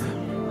life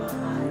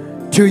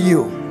to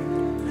you.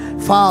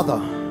 Father,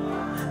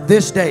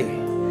 this day,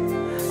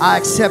 I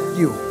accept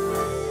you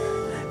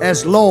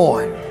as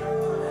Lord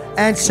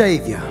and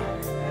Savior.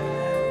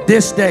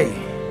 This day,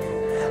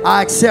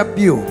 I accept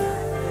you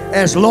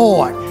as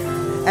Lord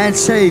and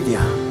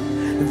Savior.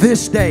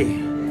 This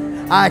day,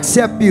 I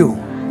accept you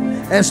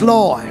as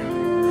Lord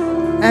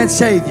and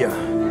Savior.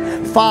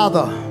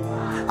 Father,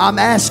 I'm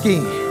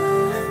asking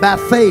by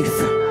faith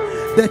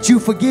that you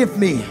forgive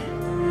me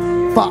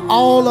for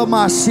all of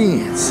my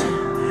sins.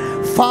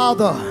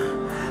 Father,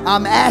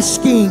 I'm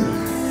asking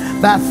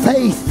by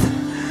faith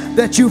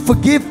that you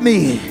forgive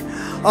me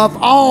of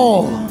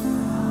all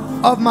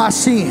of my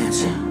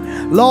sins.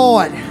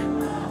 Lord,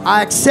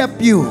 I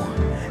accept you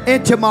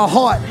into my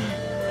heart,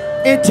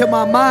 into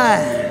my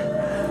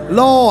mind.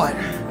 Lord,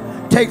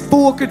 take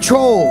full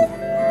control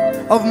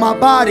of my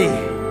body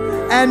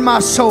and my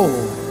soul.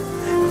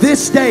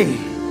 This day,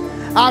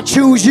 I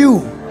choose you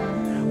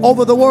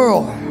over the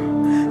world.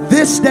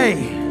 This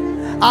day,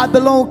 I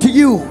belong to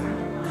you.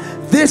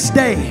 This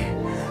day,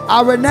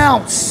 I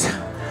renounce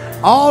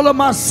all of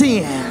my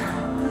sin.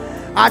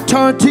 I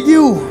turn to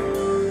you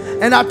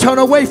and I turn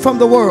away from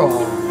the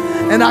world.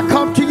 And I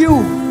come to you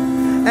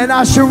and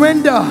I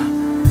surrender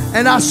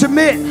and I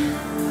submit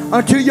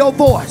unto your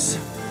voice.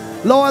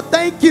 Lord,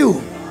 thank you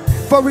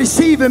for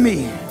receiving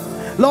me.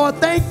 Lord,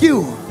 thank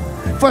you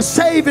for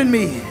saving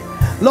me.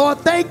 Lord,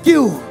 thank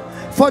you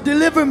for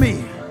delivering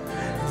me.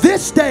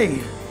 This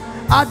day,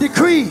 I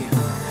decree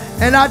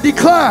and I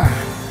declare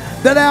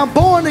that I am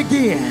born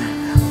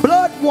again,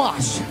 blood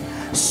washed,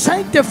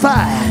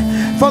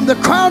 sanctified from the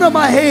crown of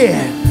my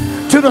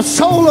head to the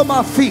sole of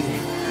my feet.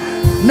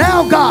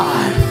 Now,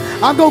 God,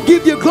 I'm going to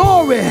give you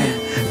glory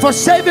for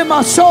saving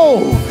my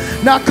soul.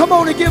 Now, come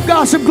on and give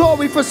God some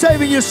glory for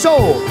saving your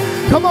soul.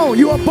 Come on,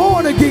 you are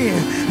born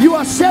again. You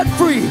are set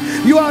free.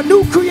 You are a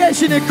new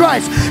creation in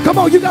Christ. Come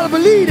on, you got to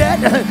believe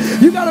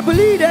that. You got to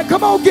believe that.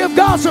 Come on, give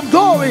God some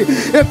glory.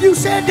 If you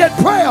said that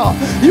prayer,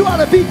 you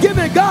ought to be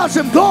giving God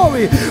some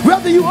glory.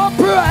 Whether you up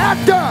here or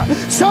after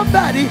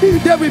somebody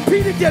that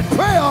repeated that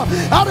prayer,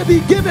 ought to be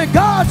giving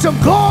God some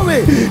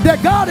glory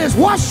that God has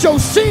washed your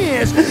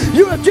sins.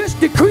 You have just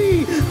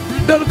decreed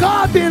the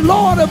God being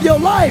Lord of your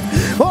life.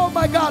 Oh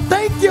my God,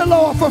 thank you,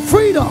 Lord, for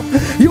freedom.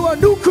 You are a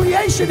new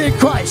creation in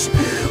Christ.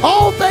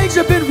 All things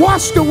have been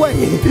washed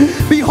away.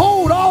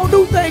 Behold, all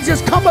new things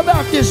has come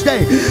about this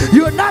day.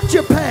 You're not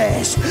your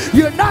past.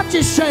 You're not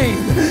your shame.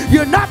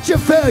 You're not your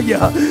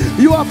failure.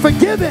 You are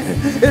forgiven.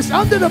 It's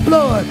under the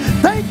blood.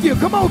 Thank you.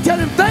 Come on, tell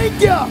him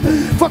thank you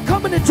for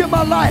coming into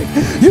my life.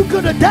 You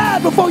could have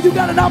died before you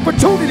got an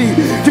opportunity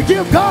to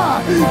give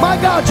God,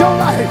 my God, your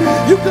life.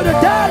 You could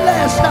have died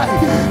last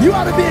night. You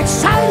ought to be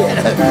excited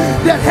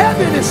that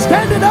heaven is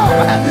standing up,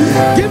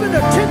 giving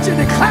attention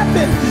and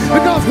clapping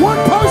because one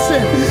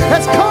person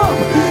has come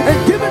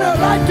and given her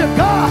life to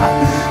God.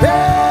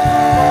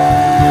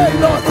 Hey,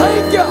 Lord,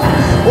 thank you.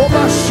 Oh,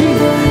 my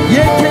sheep.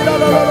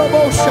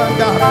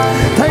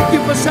 Thank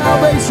you for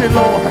salvation,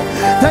 Lord.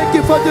 Thank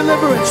you for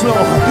deliverance,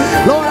 Lord.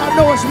 Lord, I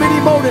know it's many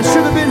more that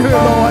should have been here,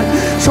 Lord.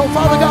 So,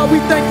 Father God, we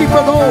thank you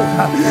for those,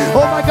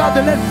 oh my God,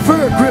 to let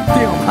fear grip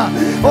them.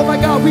 Oh my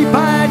God, we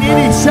bind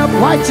any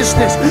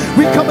self-righteousness.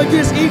 We come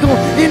against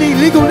any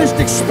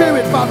legalistic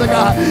spirit, Father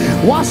God.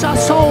 Wash our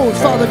souls,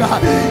 Father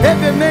God.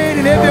 Every man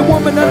and every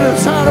woman under the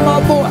sound of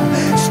our voice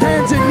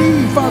stands in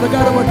need, Father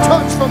God, of a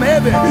touch from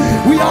heaven.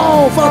 We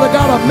all, Father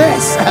God, a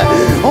mess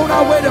on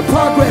our way to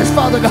progress,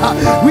 Father God.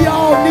 We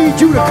all need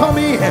you to come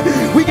in.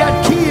 We got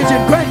kids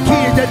and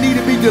grandkids that need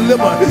to be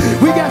delivered.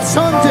 We got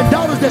sons and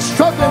daughters that's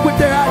struggling with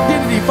their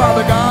identity,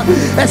 Father God.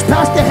 As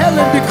Pastor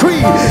Helen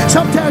decreed,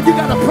 sometimes you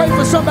got to pray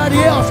for somebody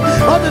else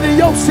other than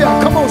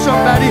yourself. Come on,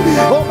 somebody.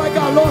 Oh my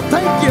God, Lord,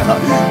 thank you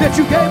that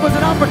you gave us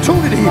an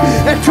opportunity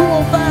at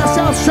 205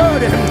 South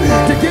Sheridan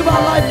to give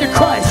our life to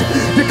Christ,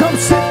 to come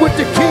sit with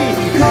the King.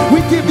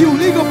 We give you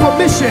legal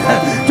permission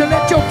to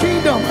let your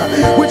kingdom,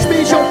 which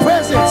means your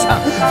presence,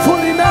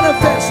 fully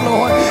manifest,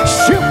 Lord.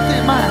 Shift the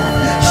mind,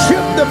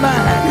 shift the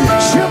mind,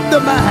 shift the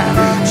mind,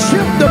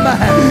 shift the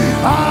mind.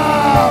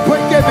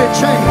 Break every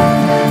chain,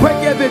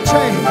 break every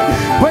chain,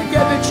 break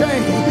every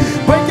chain,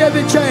 break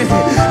every chain.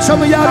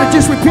 Some of y'all that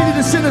just repeated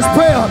the sinner's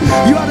prayer,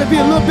 you ought to be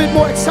a little bit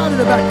more excited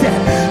about that.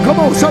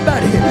 Come on,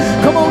 somebody.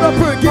 Come on up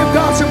here and give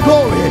God some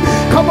glory.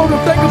 Come on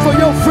and thank Him for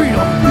your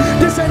freedom.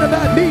 This ain't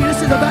about me.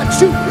 This is about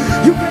you.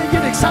 You can't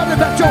get excited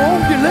about your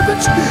own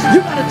deliverance. You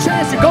got a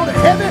chance to go to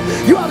heaven.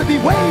 You ought to be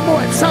way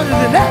more excited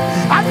than that.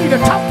 I need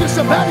to talk to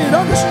somebody and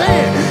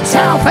understand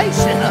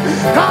salvation.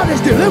 God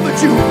has delivered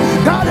you.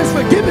 God has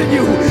forgiven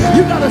you.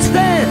 You got to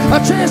stand a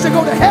chance to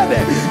go to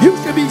heaven. You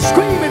should be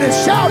screaming and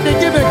shouting and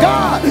giving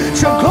God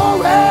some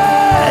glory.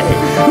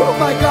 Oh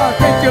my God,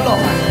 thank you,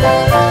 Lord.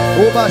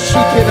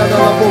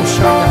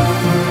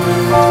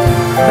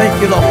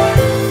 Thank you, Lord.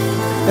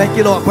 Thank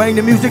you, Lord. Bring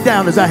the music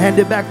down as I hand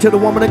it back to the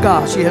woman of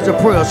God. She has a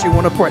prayer she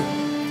want to pray.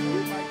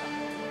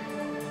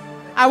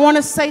 I want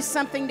to say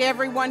something to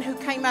everyone who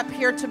came up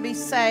here to be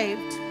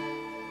saved.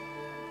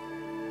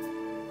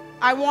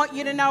 I want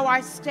you to know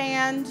I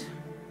stand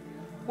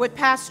with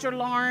Pastor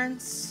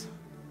Lawrence,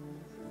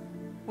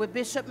 with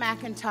Bishop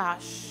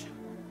McIntosh.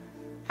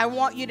 I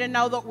want you to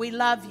know that we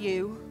love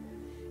you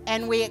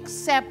and we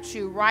accept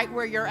you right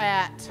where you're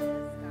at.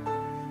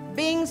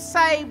 Being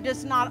saved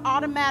does not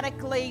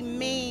automatically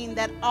mean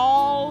that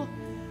all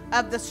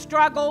of the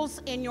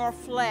struggles in your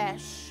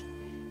flesh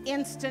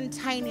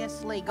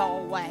instantaneously go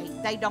away.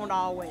 They don't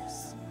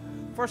always.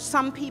 For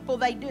some people,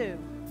 they do.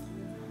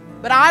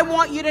 But I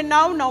want you to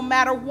know, no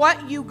matter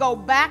what you go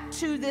back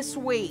to this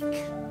week,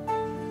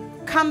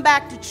 come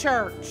back to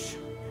church.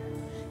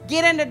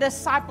 Get in a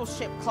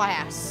discipleship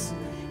class.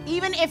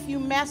 Even if you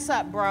mess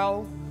up,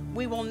 bro,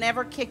 we will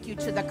never kick you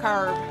to the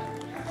curb.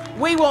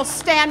 We will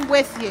stand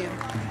with you.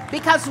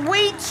 Because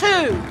we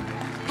too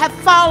have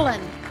fallen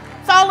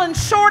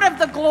short of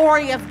the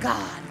glory of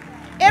God.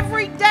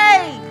 Every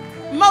day,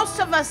 most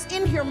of us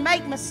in here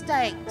make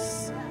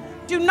mistakes.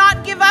 Do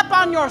not give up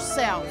on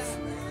yourself.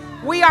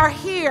 We are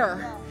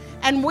here,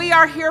 and we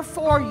are here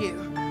for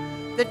you.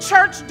 The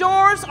church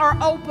doors are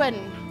open.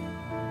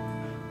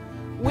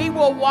 We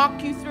will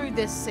walk you through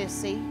this,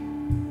 sissy.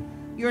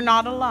 You're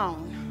not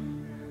alone.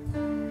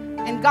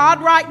 And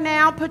God, right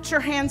now, put your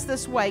hands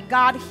this way.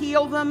 God,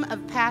 heal them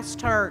of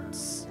past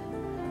hurts.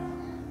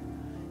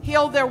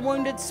 Heal their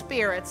wounded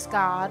spirits,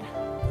 God.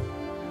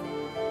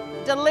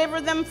 Deliver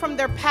them from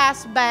their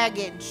past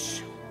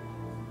baggage.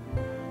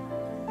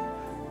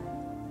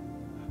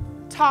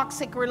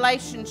 Toxic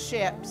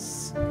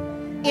relationships,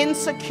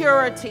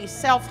 insecurity,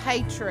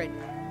 self-hatred,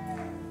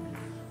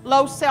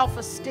 low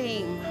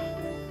self-esteem.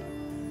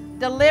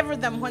 Deliver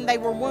them when they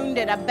were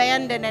wounded,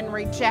 abandoned, and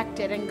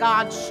rejected. And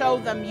God, show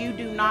them you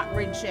do not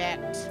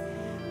reject.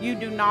 You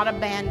do not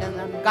abandon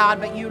them,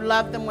 God, but you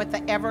love them with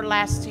an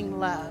everlasting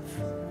love.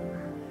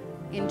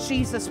 In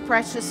Jesus'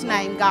 precious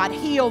name, God,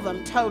 heal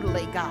them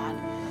totally, God.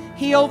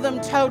 Heal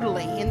them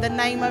totally in the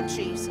name of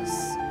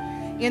Jesus.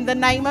 In the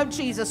name of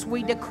Jesus,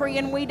 we decree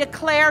and we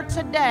declare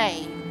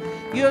today,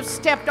 you have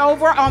stepped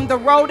over on the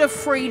road of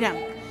freedom.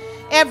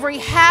 Every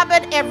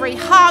habit, every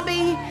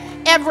hobby,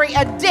 every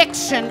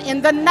addiction,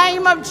 in the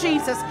name of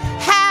Jesus,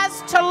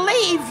 has to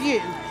leave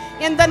you.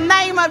 In the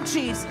name of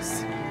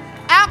Jesus.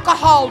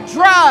 Alcohol,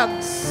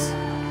 drugs,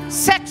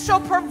 sexual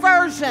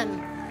perversion,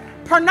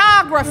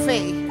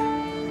 pornography,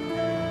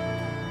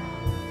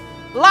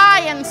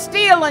 lying,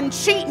 stealing,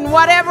 cheating,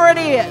 whatever it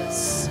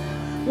is,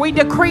 we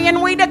decree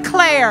and we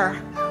declare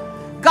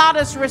God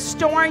is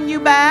restoring you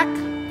back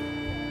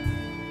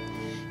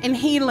and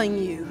healing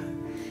you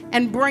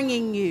and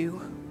bringing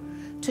you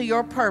to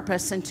your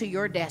purpose and to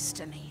your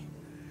destiny.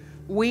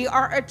 We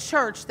are a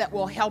church that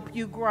will help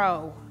you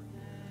grow.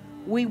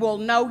 We will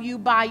know you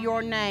by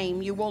your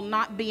name. You will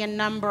not be a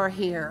number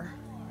here.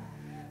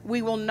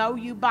 We will know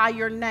you by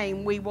your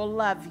name. We will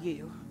love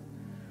you.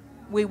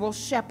 We will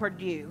shepherd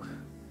you.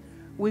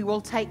 We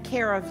will take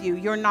care of you.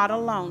 You're not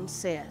alone,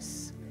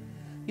 sis.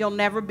 You'll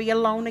never be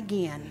alone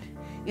again.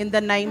 In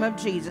the name of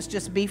Jesus,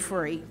 just be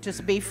free.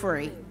 Just be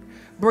free.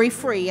 Be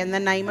free in the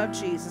name of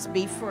Jesus.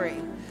 Be free.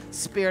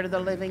 Spirit of the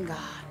living God.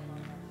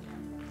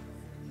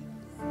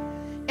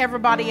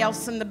 Everybody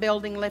else in the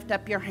building, lift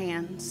up your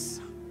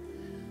hands.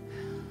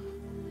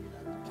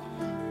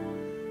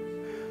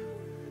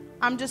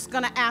 I'm just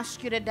going to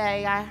ask you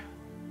today, I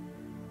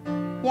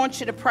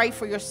want you to pray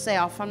for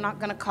yourself. I'm not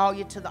going to call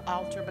you to the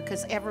altar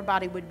because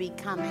everybody would be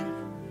coming.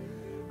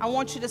 I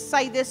want you to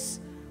say this,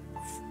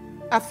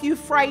 a few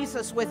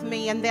phrases with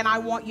me, and then I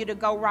want you to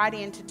go right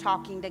into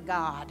talking to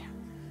God.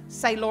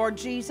 Say, Lord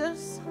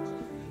Jesus,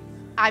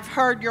 I've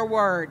heard your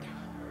word,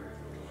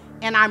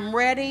 and I'm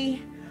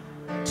ready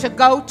to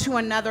go to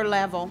another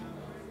level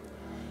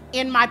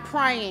in my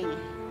praying,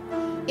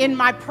 in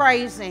my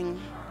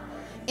praising,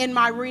 in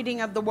my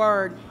reading of the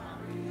word.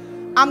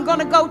 I'm going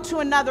to go to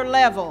another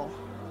level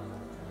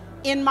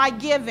in my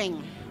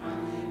giving,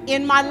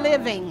 in my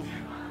living,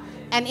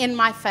 and in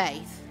my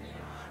faith.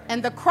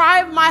 And the cry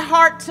of my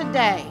heart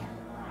today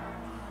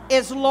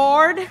is,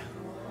 Lord,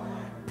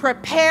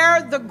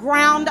 prepare the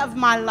ground of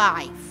my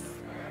life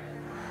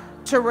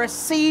to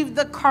receive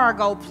the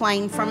cargo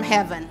plane from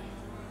heaven.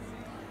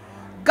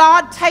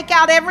 God, take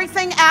out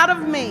everything out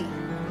of me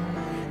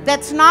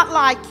that's not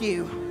like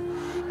you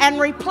and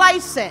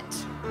replace it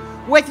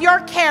with your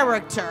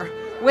character,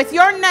 with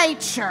your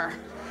nature,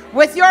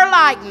 with your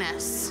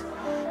likeness.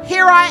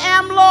 Here I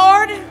am,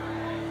 Lord.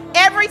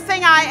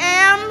 Everything I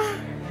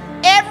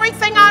am,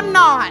 everything I'm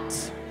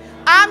not,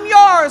 I'm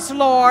yours,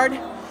 Lord.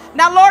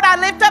 Now, Lord, I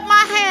lift up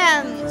my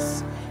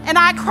hands and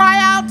I cry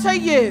out to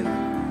you.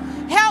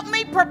 Help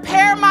me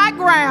prepare my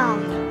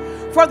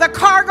ground for the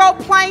cargo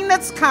plane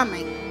that's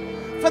coming,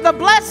 for the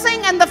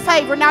blessing and the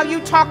favor. Now, you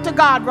talk to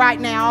God right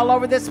now all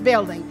over this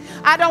building.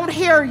 I don't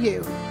hear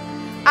you.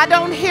 I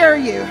don't hear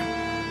you.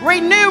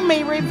 Renew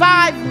me,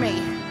 revive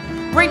me,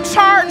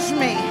 recharge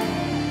me,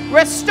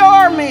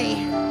 restore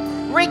me,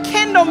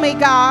 rekindle me,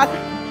 God.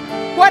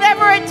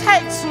 Whatever it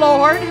takes,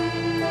 Lord.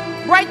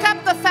 Break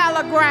up the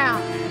fallow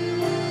ground.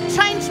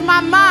 Change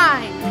my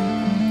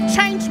mind.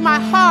 Change my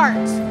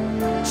heart.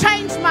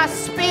 Change my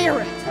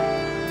spirit.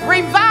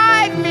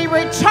 Revive me,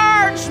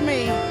 recharge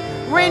me,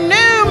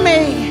 renew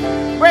me,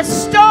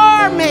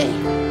 restore me.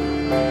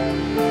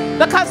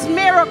 Because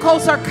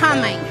miracles are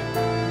coming.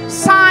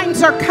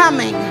 Signs are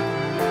coming.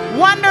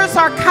 Wonders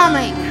are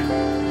coming.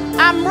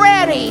 I'm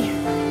ready.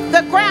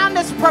 The ground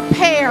is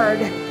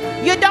prepared.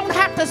 You don't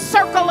have to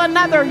circle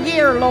another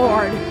year,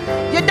 Lord.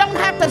 You don't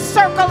have to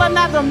circle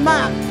another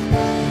month.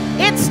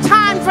 It's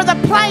time for the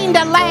plane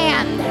to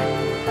land.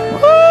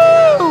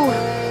 Woo!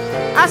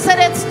 I said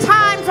it's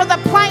time for the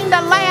plane to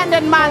land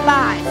in my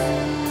life.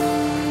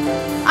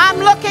 I'm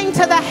looking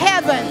to the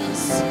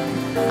heavens.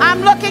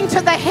 I'm looking to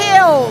the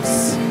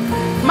hills.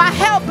 My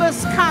help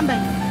is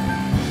coming.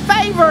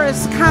 Favor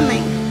is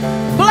coming.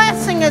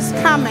 Blessing is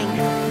coming.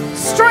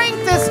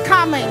 Strength is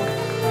coming.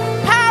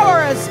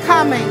 Power is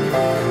coming.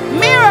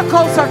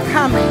 Miracles are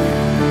coming.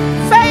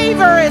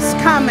 Favor is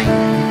coming.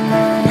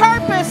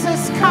 Purpose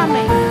is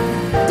coming.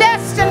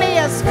 Destiny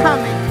is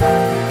coming.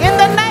 In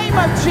the name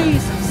of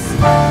Jesus.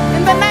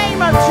 In the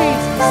name of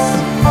Jesus.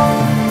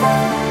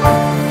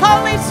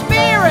 Holy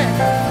Spirit.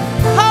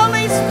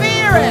 Holy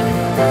Spirit.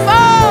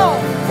 Fall.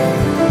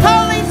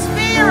 Holy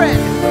Spirit.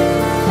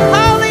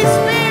 Holy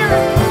Spirit.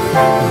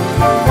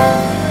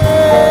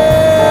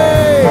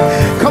 Hey,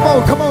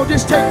 come on,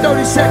 just take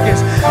 30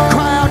 seconds.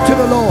 Cry out to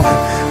the Lord.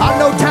 I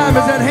know time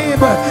is at hand,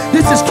 but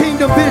this is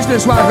kingdom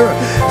business right here.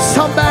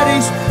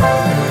 Somebody's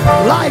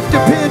life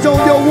depends on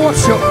your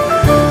worship.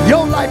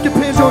 Your life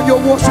depends on your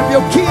worship.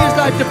 Your kids'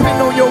 life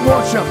depends on your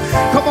worship.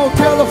 Come on,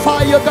 tell the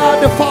fire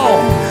God to fall.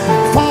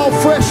 Fall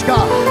fresh,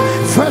 God.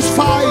 Fresh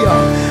fire.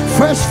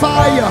 Fresh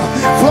fire.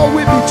 Flow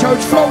with me,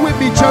 church. Flow with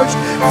me, church.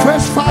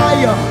 Fresh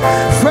fire.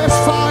 Fresh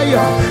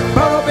fire.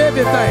 Burn up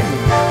everything.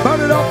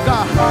 Burn it up,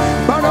 God.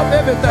 Burn up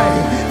everything.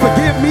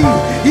 Forgive me,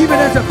 even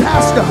as a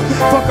pastor,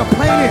 for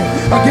complaining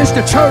against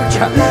the church.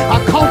 I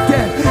caught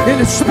that in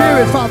the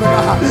spirit, Father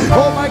God.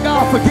 Oh my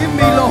God, forgive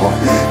me, Lord.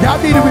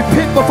 Y'all need to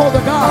repent before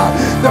the God.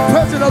 The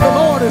presence of the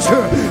Lord is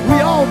here.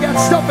 We all got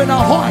stuff in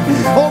our heart,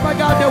 oh my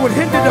God, that would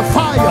hinder the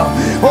fire.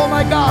 Oh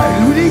my God,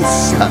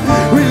 release,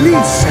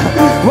 release.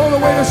 Roll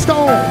away the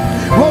stone.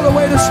 Roll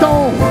away the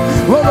stone.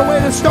 Roll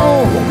away the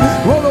stone.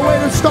 Roll away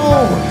the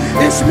stone.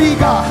 It's me,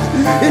 God.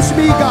 It's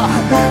me, God.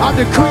 I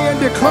decree and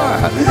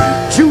declare,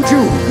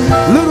 Juju,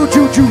 little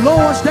Juju,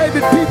 Lawrence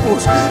David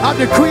Peoples, I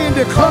decree and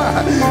declare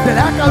that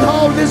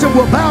alcoholism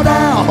will bow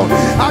down.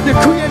 I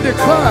decree and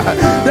declare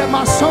that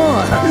my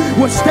son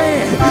will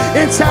stand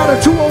inside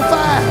of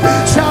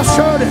 205 South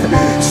Sheridan.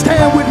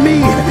 Stand with me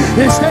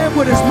and stand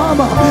with his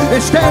mama and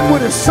stand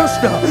with his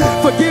sister.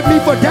 Forgive me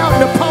for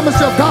doubting the promise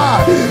of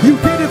God. You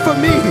did it for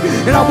me,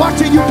 and I'm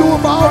watching you do it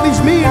for all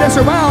these men that's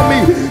around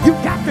me. You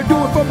got to do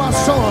it for my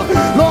son.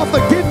 Lord,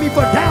 forgive me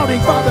for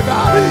doubting, Father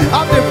God.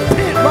 I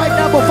repent right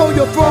now before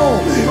your throne.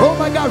 Oh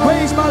my God,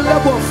 raise my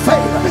level of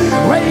faith.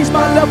 Raise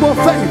my level of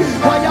faith.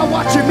 While y'all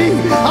watching me,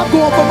 I'm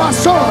going for my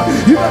son.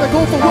 You better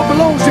go for what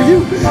belongs to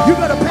you. You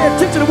better pay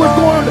attention to what's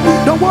going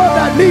on. Don't worry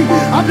about me.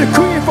 I'm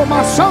decreeing for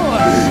my son.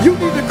 You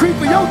need to decree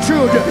for your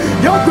children,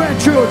 your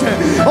grandchildren.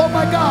 Oh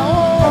my God,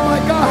 oh my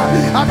God.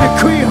 I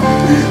decree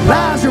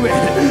Lazarus,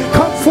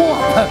 come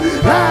forth.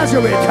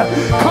 Lazarus,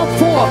 come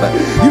forth.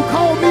 You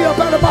called me up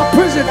out of my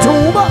prison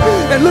tomb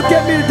and look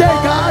at me today,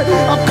 God.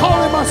 I'm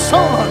calling my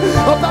son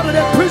up out of that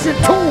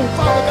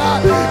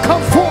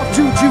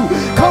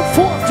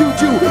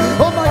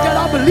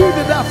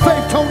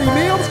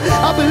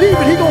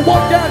Spirit. He's going to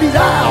walk down these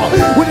aisles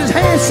with his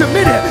hands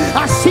submitted.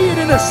 I see it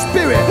in the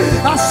Spirit.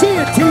 I see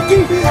it,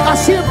 Tiki. I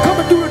see him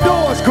coming through the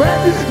doors,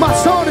 Grant. My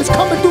son is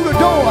coming through the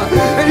door,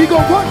 and he's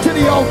going to run to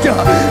the altar,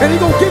 and he's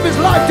going to give his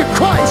life to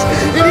Christ,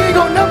 and he ain't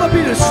going to never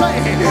be the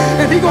same.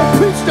 And he's going to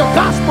preach the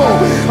gospel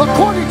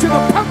according to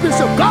the purpose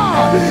of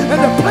God and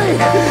the plan.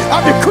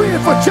 I'm decreeing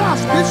for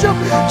Josh, Bishop.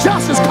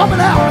 Josh is coming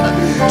out.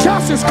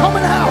 Josh is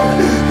coming out.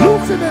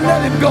 Loose him and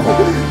let him go.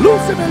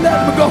 Loose him and let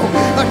him go.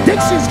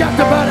 Addiction's got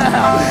to burn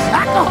out.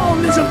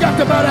 Alcoholism got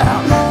to burn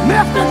out.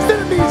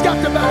 Methamphetamine's got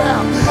to burn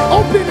out.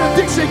 Opiate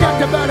addiction got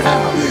to burn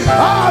out.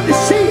 I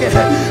see it.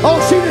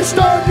 Oh, she done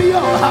stirred me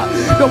up.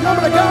 The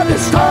woman of God that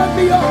stirred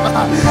me up.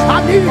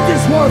 I needed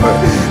this word.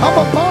 I'm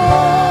a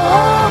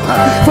bomb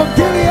from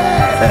Gilead.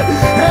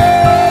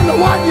 Hey,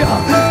 Lawanya.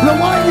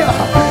 Lawanya.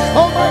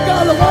 Oh my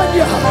God,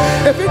 Lawanya.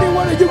 If any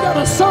one of you got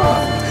a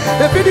son,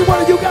 if any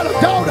one of you got a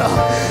daughter,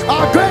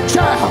 a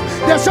grandchild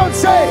that's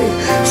unsaved,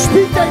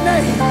 speak their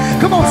name.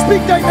 Come on,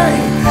 speak their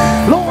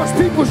name. Lawrence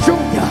Peoples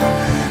Jr.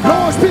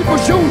 Lawrence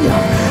Peoples Jr.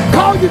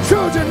 Call your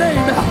children's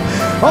name out.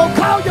 Oh,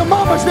 call your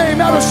mama's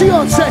name out if she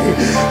unsaved.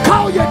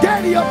 Call your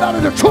daddy up out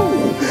of the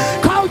tomb.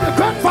 Call your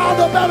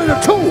grandfather up out of the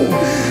tomb.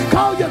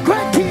 Call your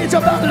grandkids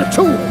up out of the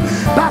tomb.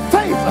 By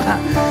faith.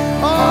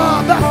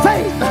 By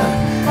faith.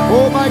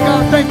 Oh my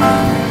God, thank you.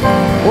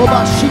 Oh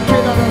my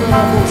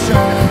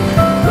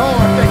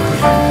Lord, thank you.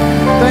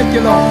 Thank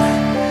you,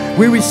 Lord.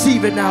 We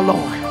receive it now,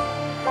 Lord.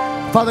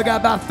 Father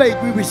God, by faith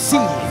we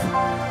receive.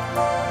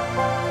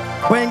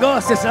 Bring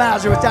us as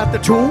Lazarus out the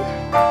tomb,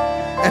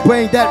 and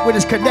bring that which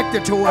is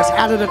connected to us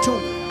out of the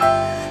tomb.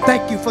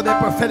 Thank you for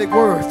that prophetic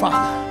word,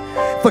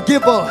 Father.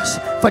 Forgive us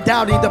for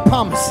doubting the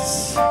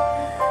promises.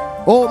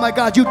 Oh my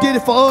God, you did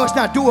it for us,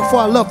 now do it for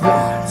our loved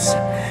ones.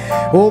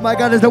 Oh my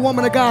God, as the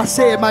woman of God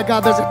said, my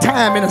God, there's a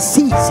time and a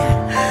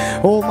season.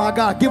 Oh my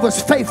God, give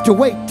us faith to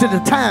wait to the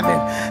timing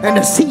and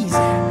the season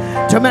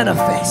to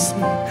manifest.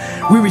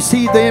 We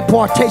receive the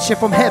impartation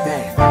from heaven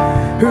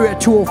here at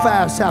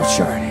 205 South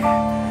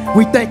Sheridan.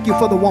 We thank you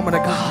for the woman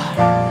of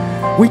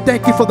God. We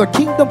thank you for the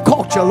kingdom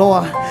culture,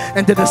 Lord,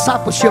 and the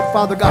discipleship,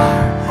 Father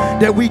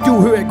God, that we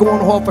do here at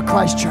Going Hard for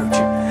Christ Church.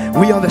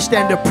 We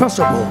understand the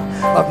principle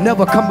of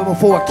never coming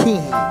before a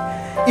king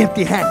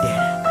empty-handed.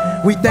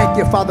 We thank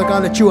you, Father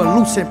God, that you are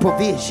loosing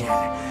provision,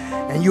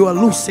 and you are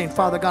loosing,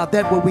 Father God,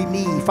 that what we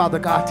need, Father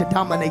God, to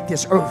dominate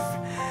this earth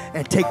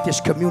and take this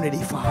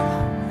community,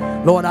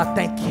 Father. Lord, I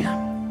thank you.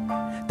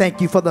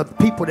 Thank you for the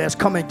people that's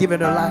come and given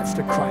their lives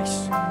to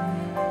Christ.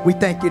 We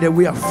thank you that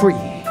we are free.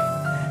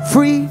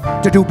 Free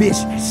to do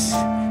business.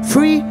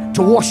 Free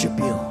to worship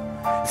you.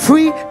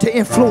 Free to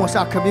influence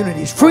our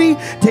communities. Free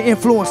to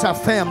influence our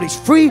families.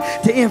 Free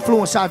to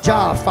influence our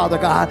jobs, Father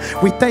God.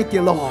 We thank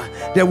you, Lord,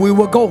 that we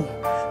will go.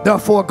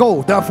 Therefore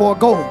go. Therefore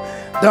go.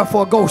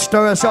 Therefore go.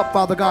 Stir us up,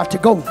 Father God, to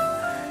go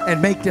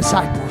and make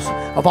disciples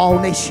of all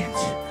nations.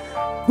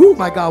 Oh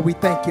my God, we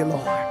thank you,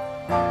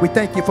 Lord. We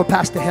thank you for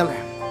Pastor Helen.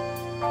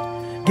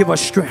 Give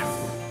us strength.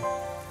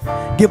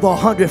 Give her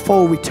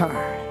 100-fold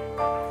return.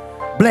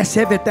 Bless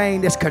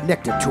everything that's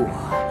connected to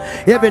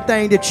her.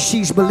 Everything that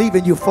she's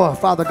believing you for,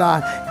 Father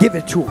God, give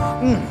it to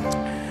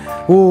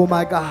her. Oh,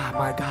 my God,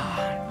 my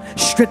God.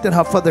 Strengthen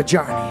her for the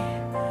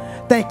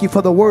journey. Thank you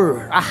for the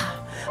word.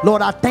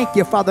 Lord, I thank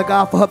you, Father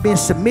God, for her being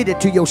submitted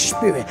to your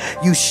spirit.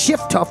 You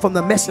shift her from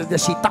the message that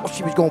she thought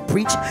she was going to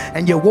preach,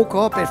 and you woke her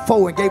up at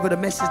 4 and gave her the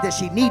message that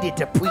she needed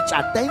to preach.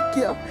 I thank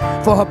you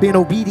for her being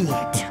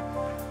obedient.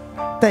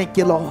 Thank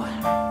you, Lord.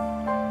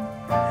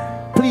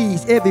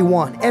 Please,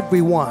 everyone,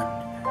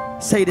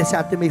 say this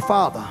after me.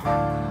 Father,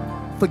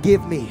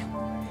 forgive me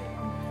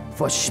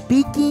for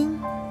speaking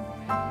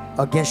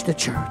against the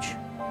church.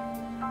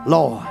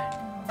 Lord,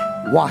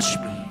 wash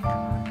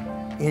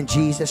me in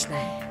Jesus'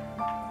 name.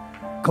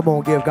 Come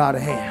on, give God a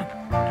hand.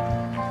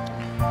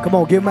 Come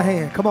on, give him a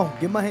hand. Come on,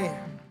 give him a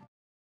hand.